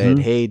and said,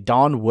 "Hey,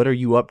 Don, what are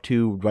you up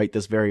to right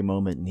this very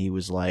moment?" And he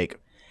was like,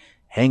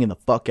 "Hanging the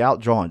fuck out,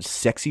 drawing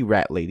sexy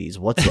rat ladies.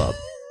 What's up?"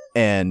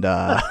 And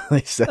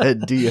they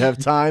said, "Do you have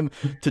time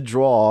to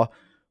draw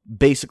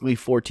basically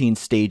 14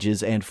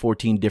 stages and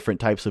 14 different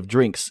types of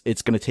drinks?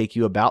 It's going to take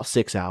you about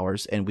 6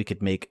 hours, and we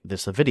could make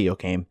this a video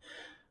game."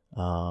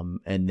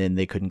 And then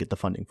they couldn't get the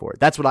funding for it.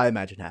 That's what I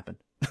imagine happened.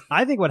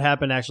 I think what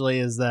happened actually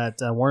is that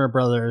Warner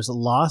Brothers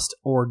lost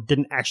or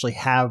didn't actually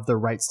have the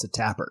rights to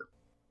Tapper.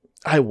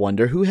 I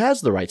wonder who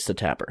has the rights to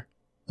Tapper.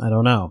 I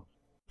don't know.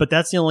 But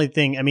that's the only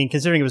thing. I mean,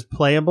 considering it was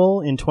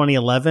playable in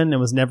 2011 and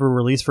was never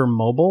released for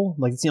mobile,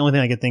 like it's the only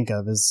thing I could think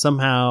of is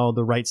somehow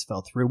the rights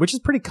fell through, which is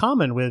pretty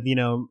common with,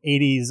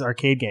 80s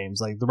arcade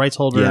games. Like the rights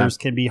holders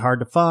can be hard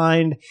to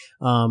find.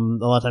 A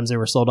lot of times they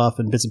were sold off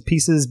in bits and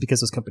pieces because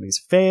those companies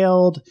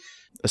failed.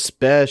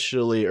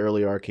 Especially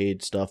early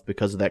arcade stuff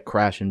because of that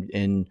crash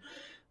in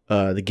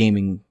the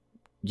gaming,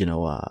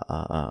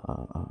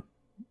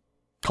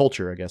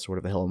 culture, I guess, or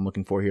whatever the hell I'm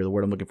looking for here, the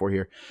word I'm looking for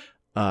here.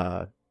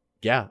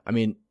 Yeah, I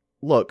mean,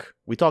 look,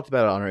 we talked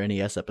about it on our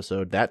NES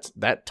episode.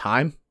 That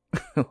time,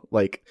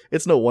 like,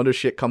 it's no wonder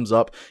shit comes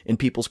up in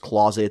people's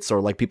closets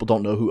or, like, people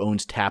don't know who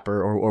owns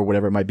Tapper or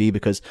whatever it might be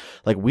because,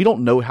 like, we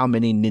don't know how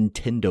many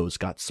Nintendos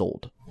got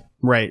sold.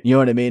 Right. You know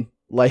what I mean?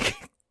 Like,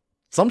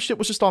 some shit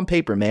was just on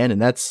paper, man, and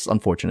that's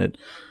unfortunate.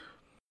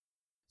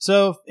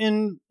 So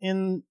in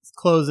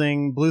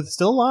closing, Bluth's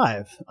still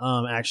alive.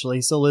 Actually,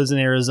 he still lives in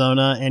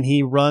Arizona, and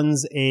he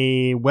runs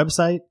a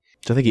website.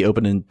 So I think he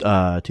opened in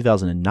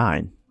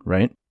 2009,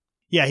 right?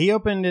 Yeah, he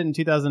opened it in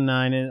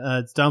 2009.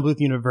 It's Don Bluth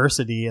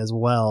University as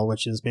well,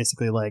 which is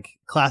basically like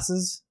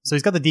classes. So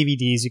he's got the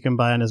DVDs you can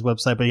buy on his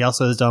website, but he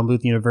also has Don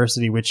Bluth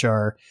University, which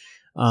are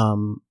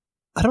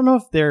I don't know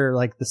if they're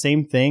like the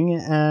same thing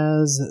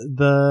as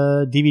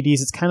the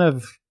DVDs. It's kind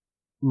of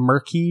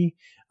murky.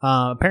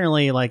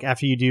 Apparently, like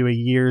after you do a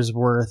year's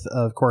worth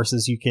of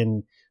courses, you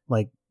can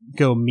like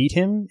go meet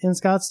him in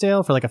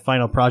Scottsdale for like a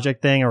final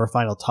project thing or a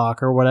final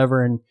talk or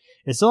whatever. And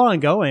it's still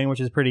ongoing, which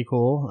is pretty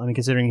cool. I mean,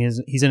 considering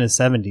he's in his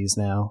 70s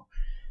now.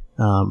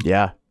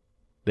 Yeah.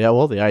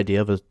 Well, the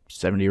idea of a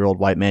 70-year-old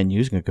white man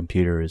using a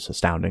computer is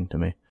astounding to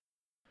me.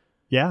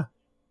 Yeah.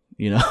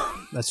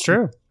 That's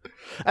true.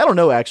 I don't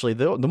know, actually.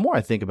 The more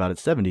I think about it,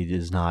 70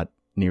 is not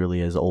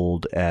nearly as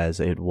old as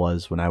it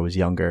was when I was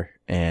younger.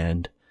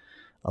 And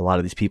a lot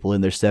of these people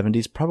in their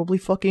 70s probably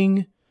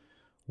fucking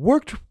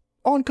worked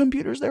on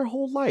computers their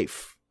whole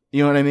life.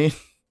 You know what I mean?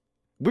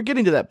 We're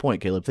getting to that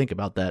point, Caleb. Think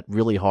about that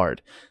really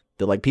hard.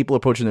 That like people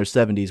approaching their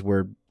 70s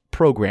were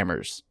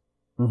programmers.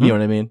 Mm-hmm. You know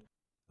what I mean?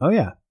 Oh,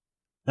 yeah.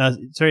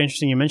 It's very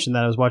interesting you mentioned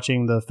that. I was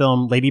watching the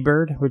film Lady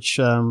Bird, which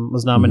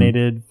was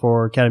nominated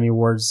for Academy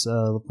Awards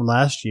from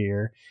last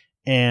year.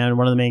 And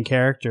one of the main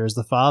characters,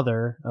 the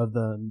father of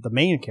the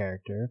main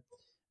character,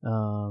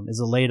 is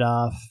a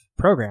laid-off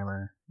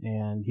programmer.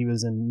 And he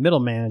was in middle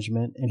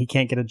management, and he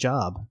can't get a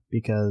job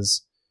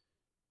because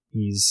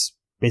he's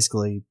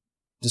basically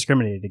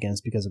discriminated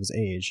against because of his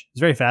age. It's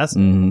very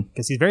fascinating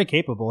because he's very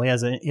capable. He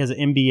has an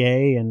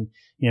MBA, and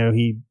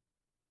he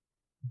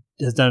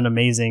has done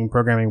amazing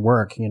programming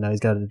work. He's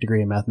got a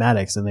degree in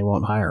mathematics, and they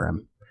won't hire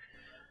him.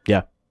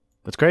 Yeah,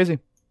 that's crazy.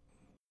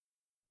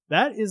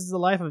 that is the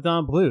life of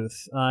Don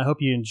Bluth. I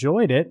hope you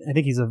enjoyed it. I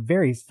think he's a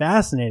very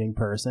fascinating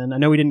person. I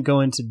know we didn't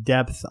go into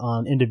depth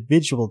on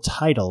individual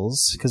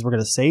titles because we're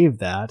going to save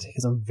that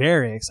because I'm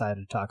very excited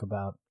to talk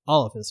about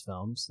all of his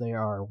films. They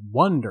are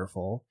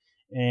wonderful.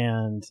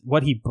 And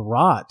what he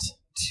brought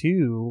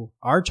to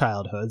our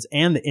childhoods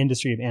and the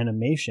industry of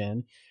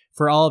animation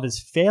for all of his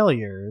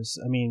failures.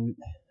 I mean,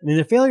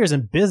 they're failures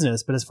in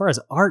business, but as far as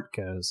art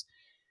goes,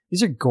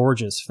 these are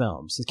gorgeous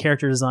films. The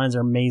character designs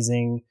are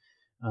amazing.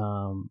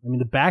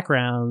 The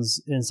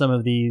backgrounds in some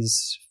of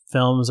these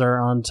films are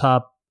on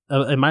top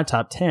in my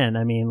top 10.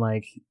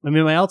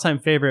 My all-time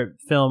favorite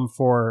film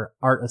for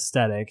art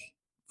aesthetic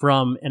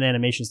from an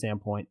animation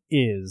standpoint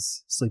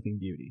is Sleeping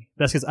Beauty.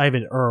 That's because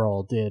Ivan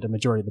Earl did a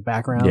majority of the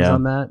backgrounds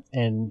on that,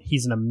 and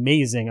he's an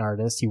amazing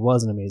artist. He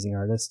was an amazing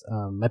artist.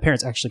 My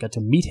parents actually got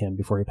to meet him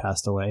before he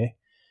passed away.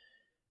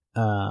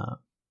 But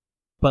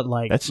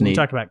that's when we neat.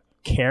 talked about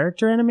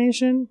character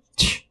animation,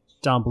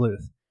 Don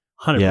Bluth.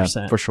 100%. Yeah,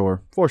 for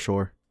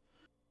sure.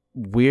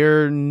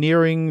 We're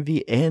nearing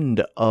the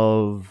end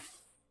of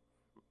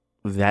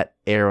that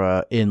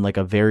era in like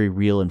a very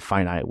real and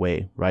finite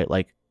way, right?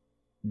 Like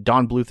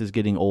Don Bluth is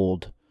getting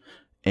old,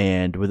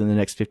 and within the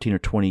next 15 or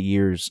 20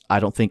 years, I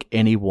don't think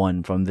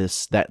anyone from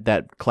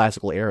that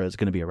classical era is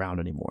going to be around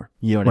anymore.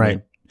 You know what I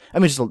mean? I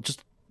mean,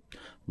 just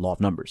law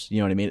of numbers. You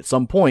know what I mean? At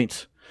some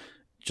point,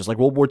 just like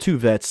World War II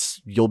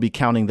vets, you'll be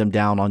counting them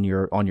down on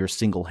your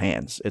single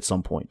hands at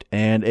some point.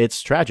 And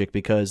it's tragic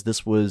because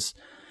this was,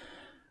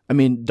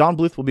 Don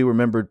Bluth will be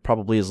remembered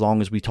probably as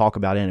long as we talk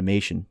about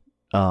animation,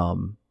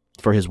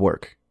 for his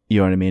work. You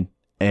know what I mean?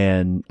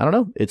 And I don't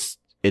know,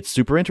 it's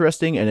super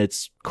interesting, and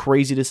it's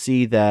crazy to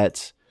see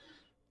that,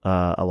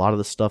 a lot of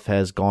the stuff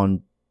has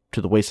gone to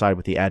the wayside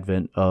with the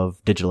advent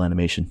of digital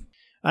animation.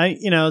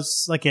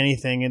 It's like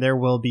anything, there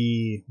will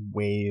be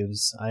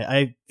waves.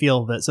 I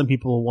feel that some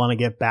people will want to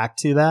get back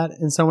to that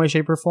in some way,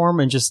 shape, or form,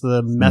 and just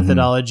the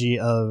methodology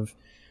of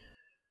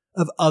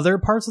other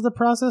parts of the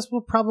process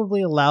will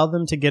probably allow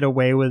them to get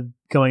away with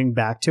going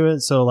back to it.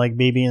 So like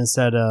maybe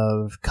instead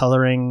of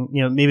coloring,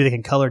 maybe they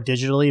can color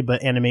digitally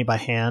but animate by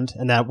hand,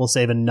 and that will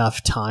save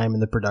enough time in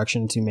the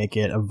production to make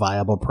it a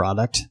viable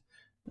product.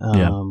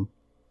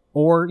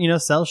 Or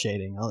cell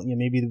shading.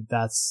 Maybe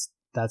that's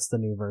the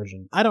new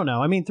version. I don't know.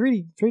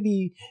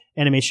 3D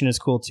animation is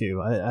cool too.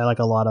 I like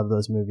a lot of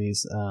those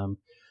movies.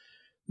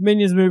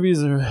 Minions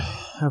movies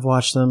I've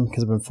watched them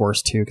because I've been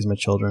forced to because my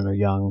children are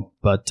young.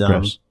 But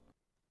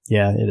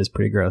yeah, it is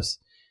pretty gross.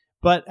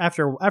 But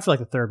after like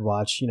the third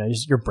watch,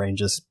 your brain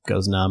just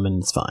goes numb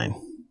and it's fine.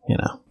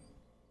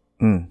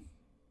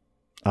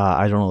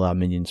 I don't allow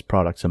Minions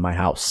products in my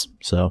house,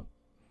 so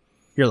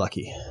you're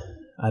lucky.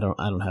 I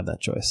don't have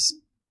that choice.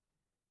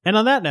 And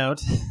on that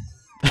note,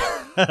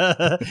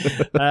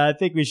 I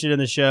think we should end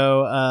the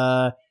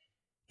show.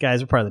 Guys,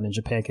 we're part of the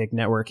Ninja Pancake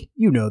Network.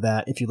 You know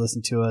that if you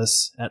listen to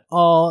us at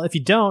all. If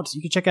you don't,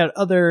 you can check out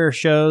other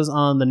shows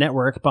on the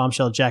network.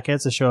 Bombshell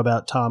Jackets, a show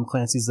about Tom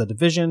Clancy's The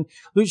Division.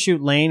 Loot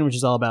Shoot Lane, which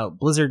is all about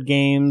Blizzard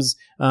games.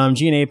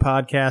 G&A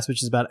Podcast,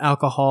 which is about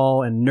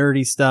alcohol and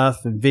nerdy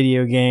stuff and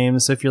video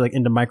games. So if you're like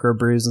into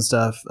microbrews and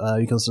stuff,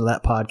 you can listen to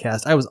that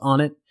podcast. I was on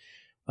it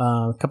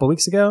a couple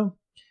weeks ago.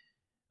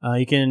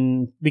 We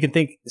can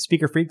thank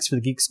Speaker Freaks for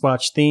the Geek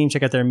Squatch theme.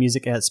 Check out their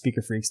music at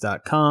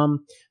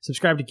speakerfreaks.com.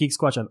 Subscribe to Geek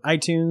Squatch on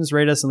iTunes.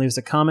 Rate us and leave us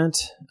a comment.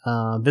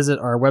 Visit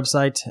our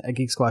website at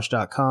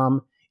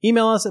geeksquatch.com.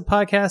 Email us at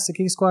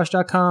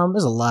podcast@geeksquatch.com.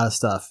 There's a lot of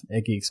stuff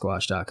at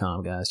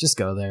geeksquatch.com, guys. Just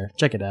go there.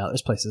 Check it out.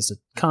 There's places to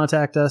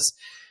contact us.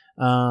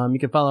 You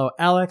can follow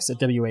Alex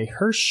at WA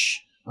Hirsch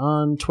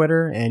on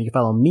Twitter, and you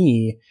can follow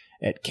me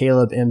at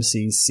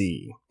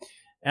CalebMCC.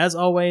 As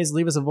always,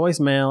 leave us a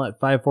voicemail at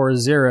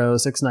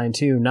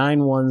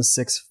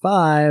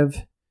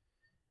 540-692-9165.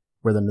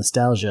 Where the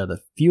nostalgia that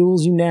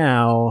fuels you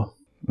now.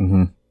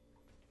 Mm-hmm.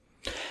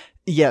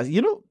 Yeah,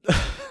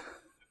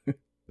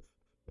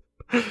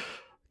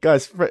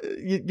 guys,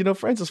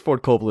 Francis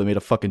Ford Coppola made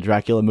a fucking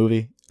Dracula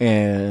movie,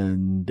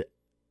 and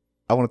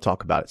I want to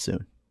talk about it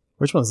soon.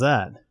 Which one's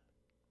that?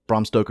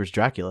 Bram Stoker's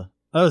Dracula.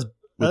 That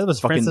was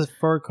Francis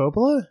Ford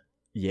Coppola?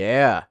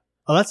 Yeah.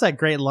 Oh, that's that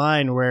great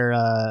line where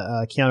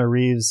Keanu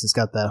Reeves has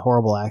got that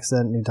horrible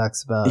accent and he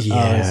talks about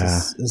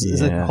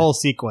it's a whole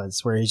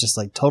sequence where he's just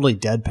like totally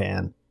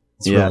deadpan.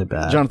 It's really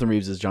bad. Jonathan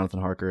Reeves is Jonathan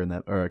Harker in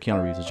that, or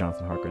Keanu Reeves is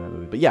Jonathan Harker in that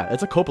movie. But yeah,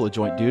 it's a Coppola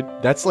joint, dude.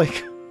 That's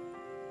like,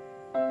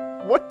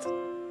 what?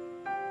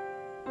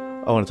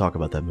 I want to talk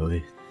about that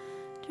movie.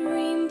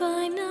 Dream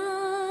by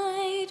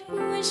night,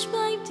 wish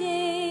by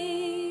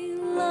day,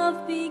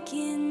 love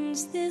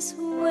begins this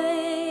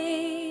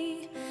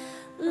way.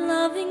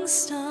 Loving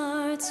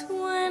starts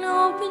when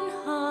open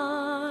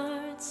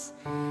hearts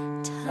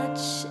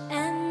touch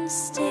and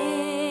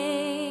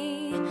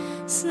stay.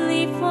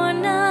 Sleep for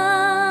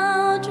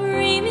now,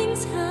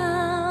 dreaming's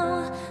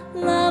how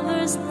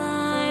lovers'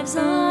 lives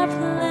are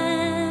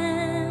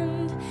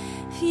planned.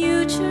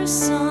 Future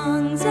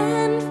songs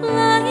and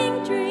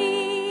flying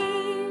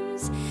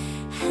dreams,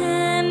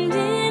 hand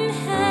in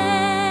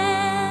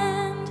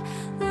hand.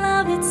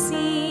 Love, it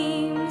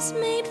seems,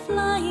 made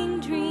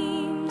flying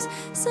dreams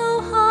so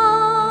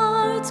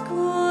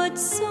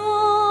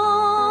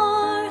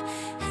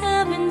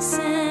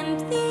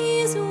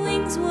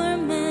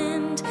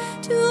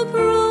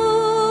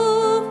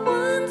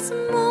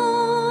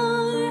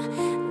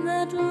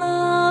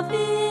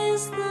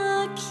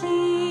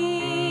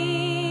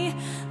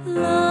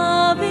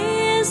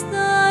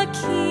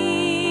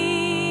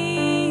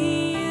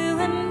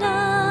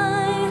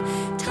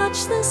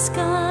the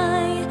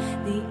sky,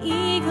 the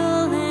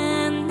eagle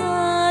and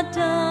the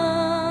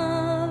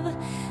dove.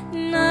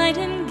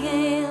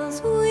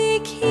 Nightingales, we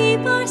keep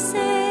our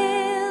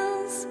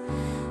sails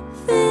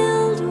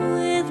filled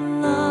with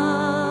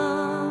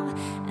love,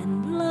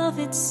 and love,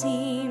 it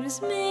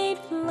seems, made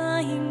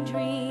flying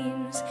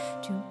dreams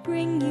to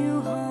bring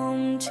you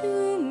home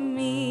to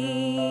me.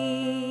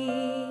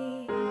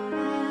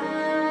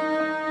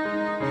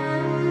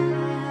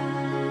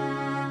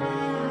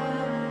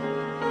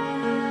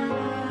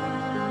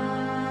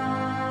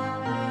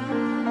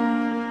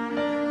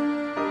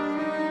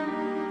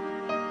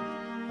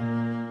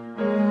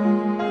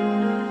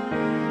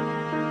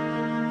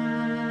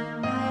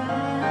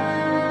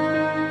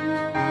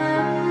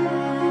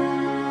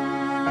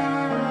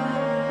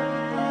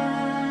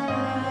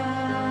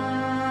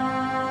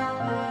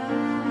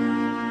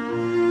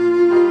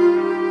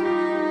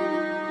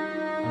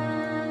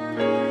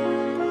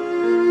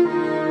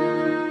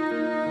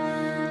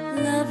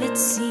 Love, it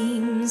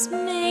seems,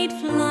 made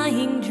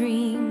flying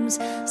dreams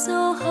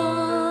so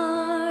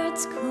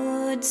hearts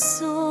could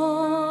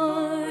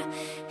soar.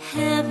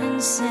 Heaven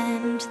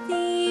sent,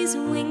 these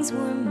wings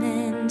were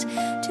meant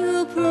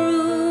to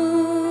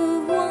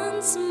prove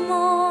once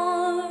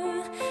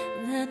more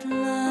that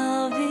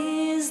love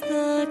is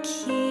the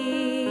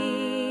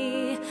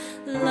key.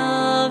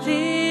 Love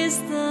is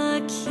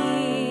the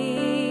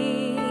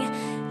key.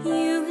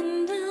 You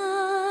and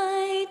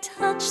I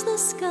touch the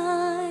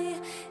sky,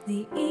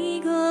 the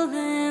eagle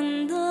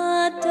and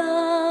the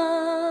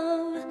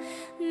dove.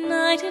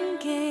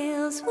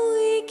 Nightingales,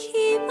 we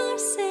keep our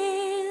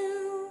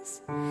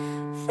sails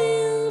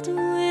filled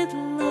with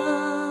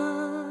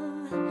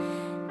love.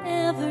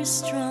 Ever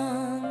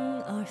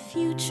strong, our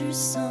future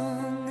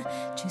song,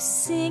 to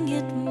sing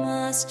it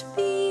must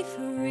be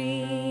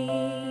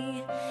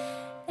free.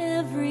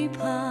 Every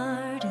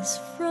part is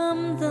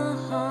from the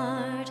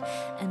heart,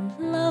 and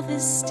love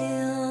is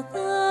still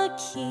the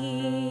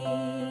key.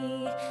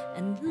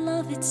 And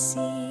love, it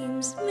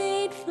seems,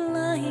 made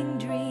flying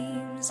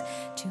dreams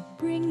to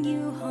bring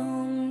you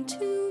home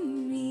to